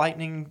good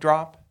lightning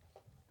drop?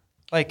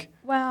 Like,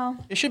 well,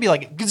 it should be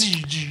like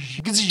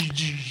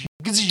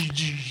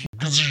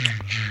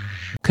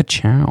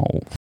Ka-chow.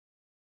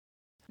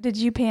 Did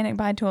you panic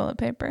buy toilet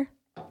paper?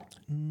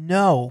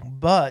 No,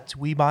 but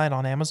we buy it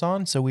on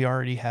Amazon, so we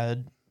already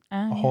had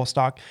a whole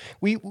stock.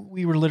 We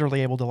were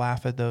literally able to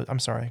laugh at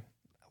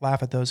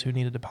those who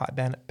needed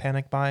to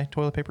panic buy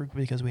toilet paper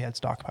because we had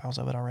stockpiles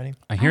of it already.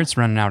 I hear it's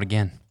running out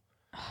again.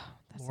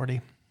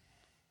 Lordy.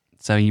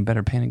 So you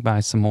better panic buy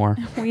some more.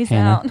 Wheeze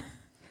out.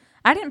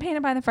 I didn't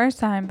panic buy the first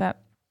time,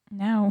 but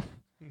now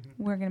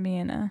we're going to be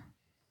in a,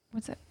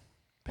 what's it?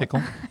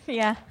 Pickle?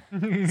 Yeah.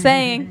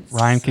 Saying.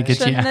 Ryan could get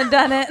Shouldn't have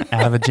done it.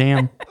 out of a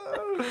jam.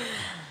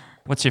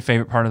 What's your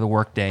favorite part of the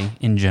workday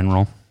in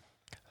general?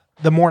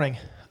 The morning.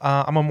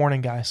 I'm a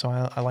morning guy, so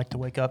I like to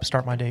wake up,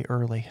 start my day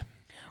early.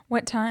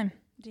 What time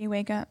do you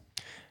wake up?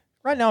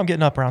 Right now I'm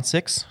getting up around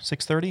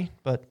 6:30,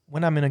 but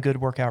when I'm in a good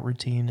workout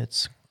routine,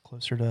 it's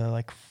closer to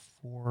like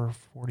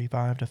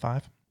 4:45 to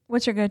 5.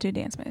 What's your go-to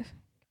dance move?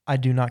 I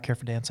do not care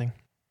for dancing.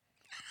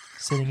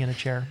 Sitting in a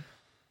chair.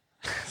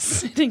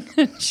 Sitting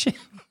in a chair.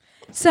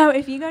 So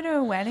if you go to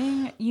a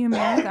wedding, you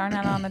marathon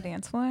out on the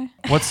dance floor?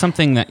 What's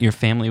something that your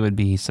family would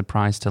be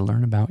surprised to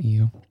learn about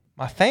you?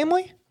 My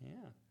family?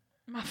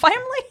 My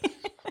family?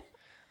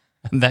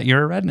 That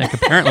you're a redneck,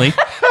 apparently.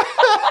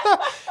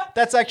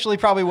 That's actually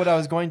probably what I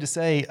was going to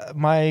say.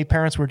 My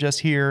parents were just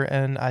here,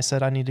 and I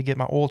said I need to get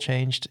my oil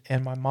changed,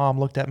 and my mom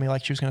looked at me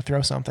like she was going to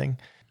throw something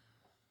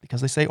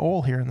because they say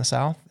oil here in the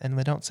South, and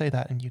they don't say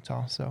that in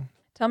Utah. So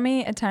Tell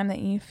me a time that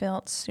you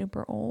felt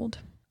super old.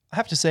 I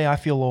have to say I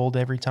feel old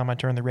every time I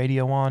turn the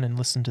radio on and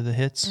listen to the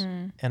hits,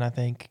 and I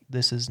think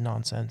this is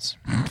nonsense.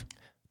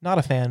 Not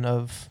a fan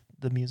of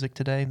the music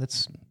today.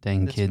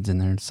 Dang kids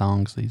and their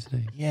songs these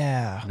days.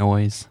 Yeah.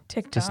 Noise.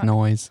 TikTok. Just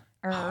noise.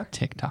 Or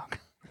TikTok.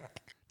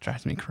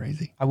 Drives me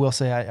crazy. I will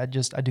say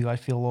I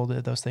feel old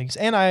at those things.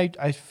 And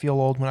I feel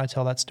old when I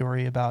tell that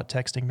story about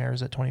texting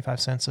mares at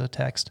 25 cents a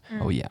text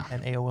Oh, yeah.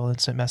 and AOL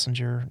Instant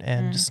Messenger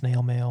and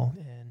snail mail,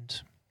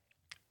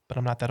 but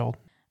I'm not that old.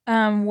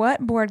 what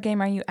board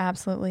game are you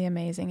absolutely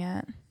amazing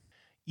at?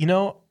 You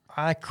know,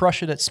 I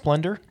crush it at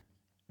Splendor.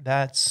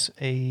 That's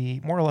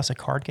more or less a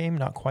card game,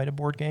 not quite a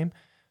board game.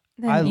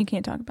 Then you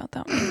can't talk about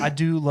that one. I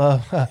do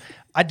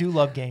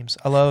love games.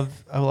 I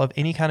love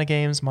any kind of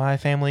games. My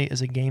family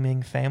is a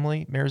gaming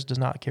family. Mares does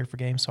not care for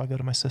games, so I go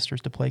to my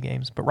sisters to play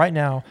games. But right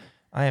now,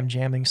 I am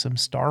jamming some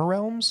Star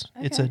Realms.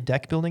 Okay. It's a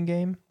deck building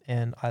game,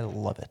 and I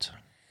love it.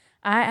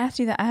 I asked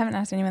you that. I haven't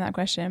asked anyone that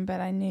question,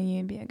 but I knew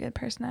you'd be a good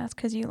person to ask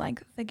because you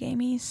like the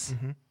gamies.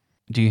 Mm-hmm.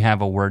 Do you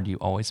have a word you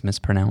always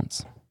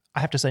mispronounce? I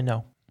have to say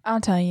no. I'll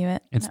tell you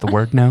it. It's the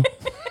word no?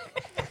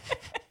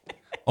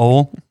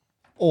 Ol?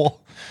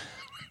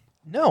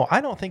 No,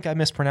 I don't think I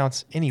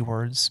mispronounce any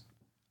words.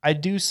 I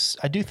do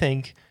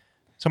think,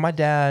 so my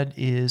dad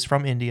is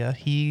from India.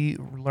 He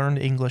learned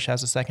English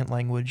as a second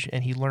language,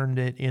 and he learned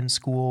it in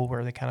school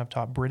where they kind of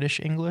taught British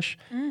English.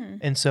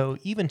 And so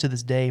even to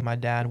this day, my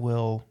dad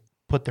will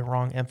put the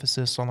wrong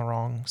emphasis on the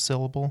wrong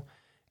syllable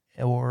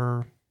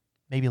or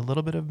maybe a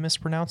little bit of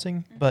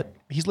mispronouncing. But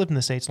he's lived in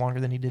the States longer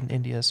than he did in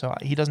India, so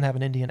he doesn't have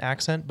an Indian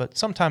accent, but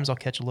sometimes I'll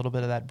catch a little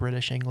bit of that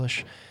British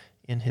English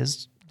in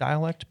his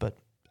dialect, but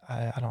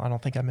I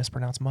don't think I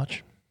mispronounce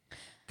much.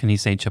 Can you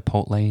say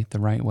Chipotle the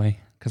right way?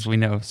 Because we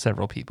know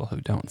several people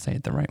who don't say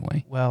it the right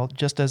way. Well,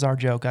 just as our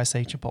joke, I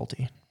say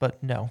Chipotle,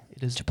 but no,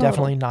 it is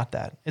definitely not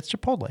that. It's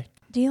Chipotle.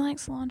 Do you like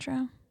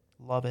cilantro?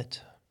 Love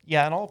it.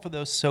 Yeah, and all for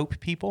those soap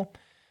people,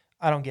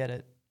 I don't get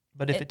it.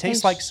 But if it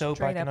tastes like soap,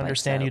 I can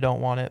understand you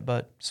don't want it,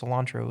 but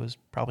cilantro is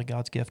probably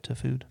God's gift to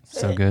food.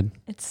 So good.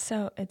 It's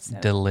so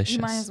delicious.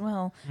 You might as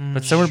well.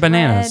 But so are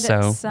bananas,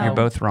 so you're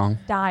both wrong.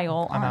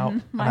 Dial I'm on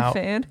out. my I'm out.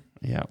 food.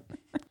 Yeah.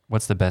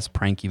 What's the best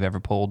prank you've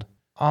ever pulled?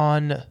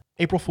 On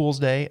April Fool's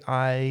Day,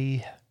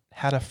 I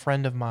had a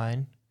friend of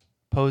mine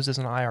pose as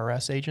an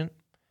IRS agent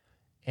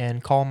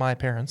and call my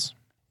parents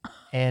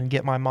and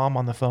get my mom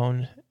on the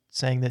phone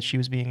saying that she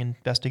was being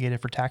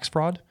investigated for tax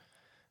fraud.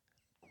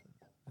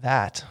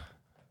 That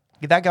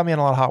got me in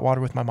a lot of hot water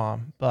with my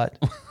mom, but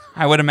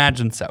I would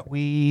imagine so.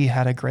 We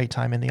had a great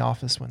time in the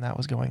office when that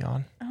was going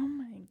on. Oh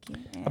my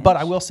goodness. But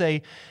I will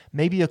say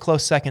maybe a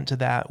close second to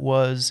that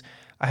was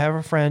I have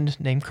a friend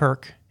named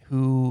Kirk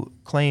who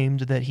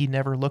claimed that he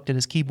never looked at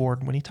his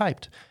keyboard when he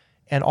typed.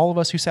 And all of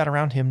us who sat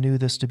around him knew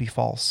this to be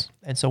false.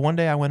 And so one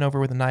day I went over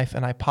with a knife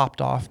and I popped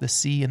off the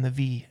C and the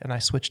V and I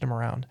switched them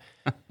around.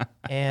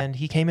 And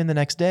he came in the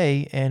next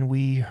day and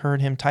we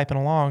heard him typing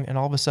along, and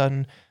all of a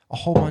sudden a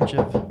whole bunch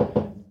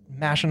of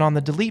mashing on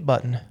the delete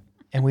button.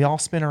 And we all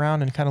spin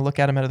around and kind of look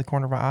at him out of the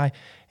corner of our eye,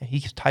 and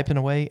he's typing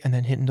away and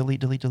then hitting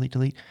delete,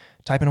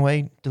 typing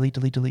away,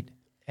 delete.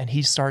 And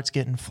he starts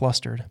getting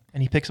flustered,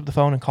 and he picks up the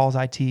phone and calls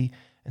IT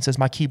and says,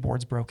 "My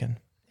keyboard's broken."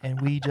 And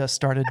we just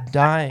started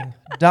dying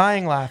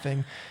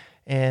laughing.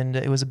 And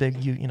it was a big,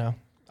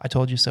 I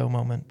told you so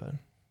moment, but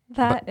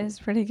that is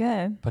pretty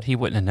good. But he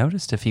wouldn't have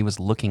noticed if he was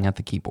looking at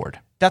the keyboard.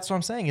 That's what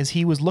I'm saying, is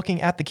he was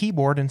looking at the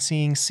keyboard and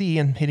seeing C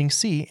and hitting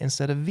C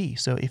instead of V.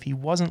 So if he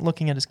wasn't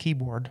looking at his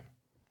keyboard,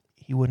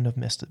 he wouldn't have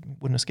missed it,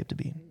 wouldn't have skipped a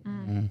beat.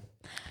 Mm.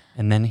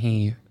 And then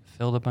he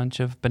filled a bunch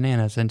of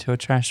bananas into a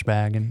trash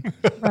bag and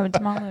rubbed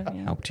them all over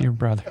you. Helped your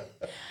brother.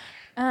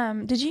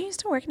 Did you used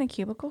to work in a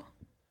cubicle?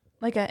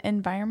 Like an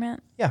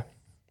environment? Yeah.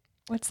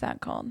 What's that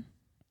called?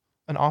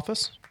 An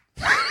office?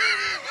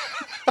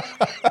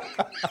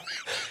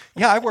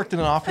 Yeah, I worked in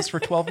an office for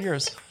 12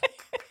 years.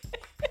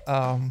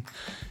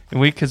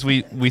 Because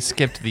we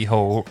skipped the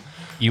whole,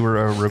 you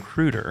were a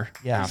recruiter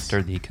Yes.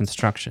 after the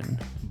construction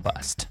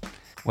bust.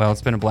 Well,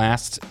 it's been a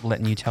blast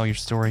letting you tell your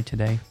story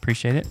today.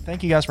 Appreciate it.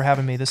 Thank you guys for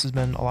having me. This has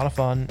been a lot of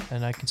fun,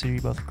 and I consider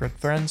you both good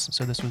friends,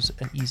 so this was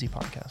an easy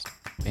podcast.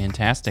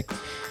 Fantastic.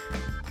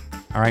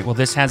 All right, well,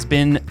 this has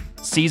been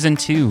Season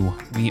 2.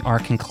 We are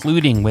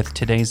concluding with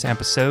today's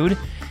episode.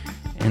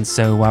 And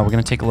so we're going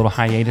to take a little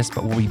hiatus,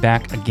 but we'll be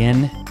back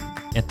again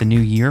at the new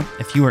year.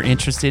 If you are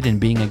interested in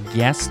being a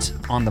guest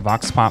on the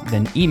Vox Pop,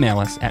 then email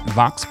us at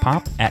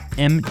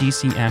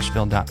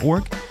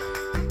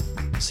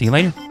voxpop@mdcasheville.org. See you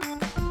later.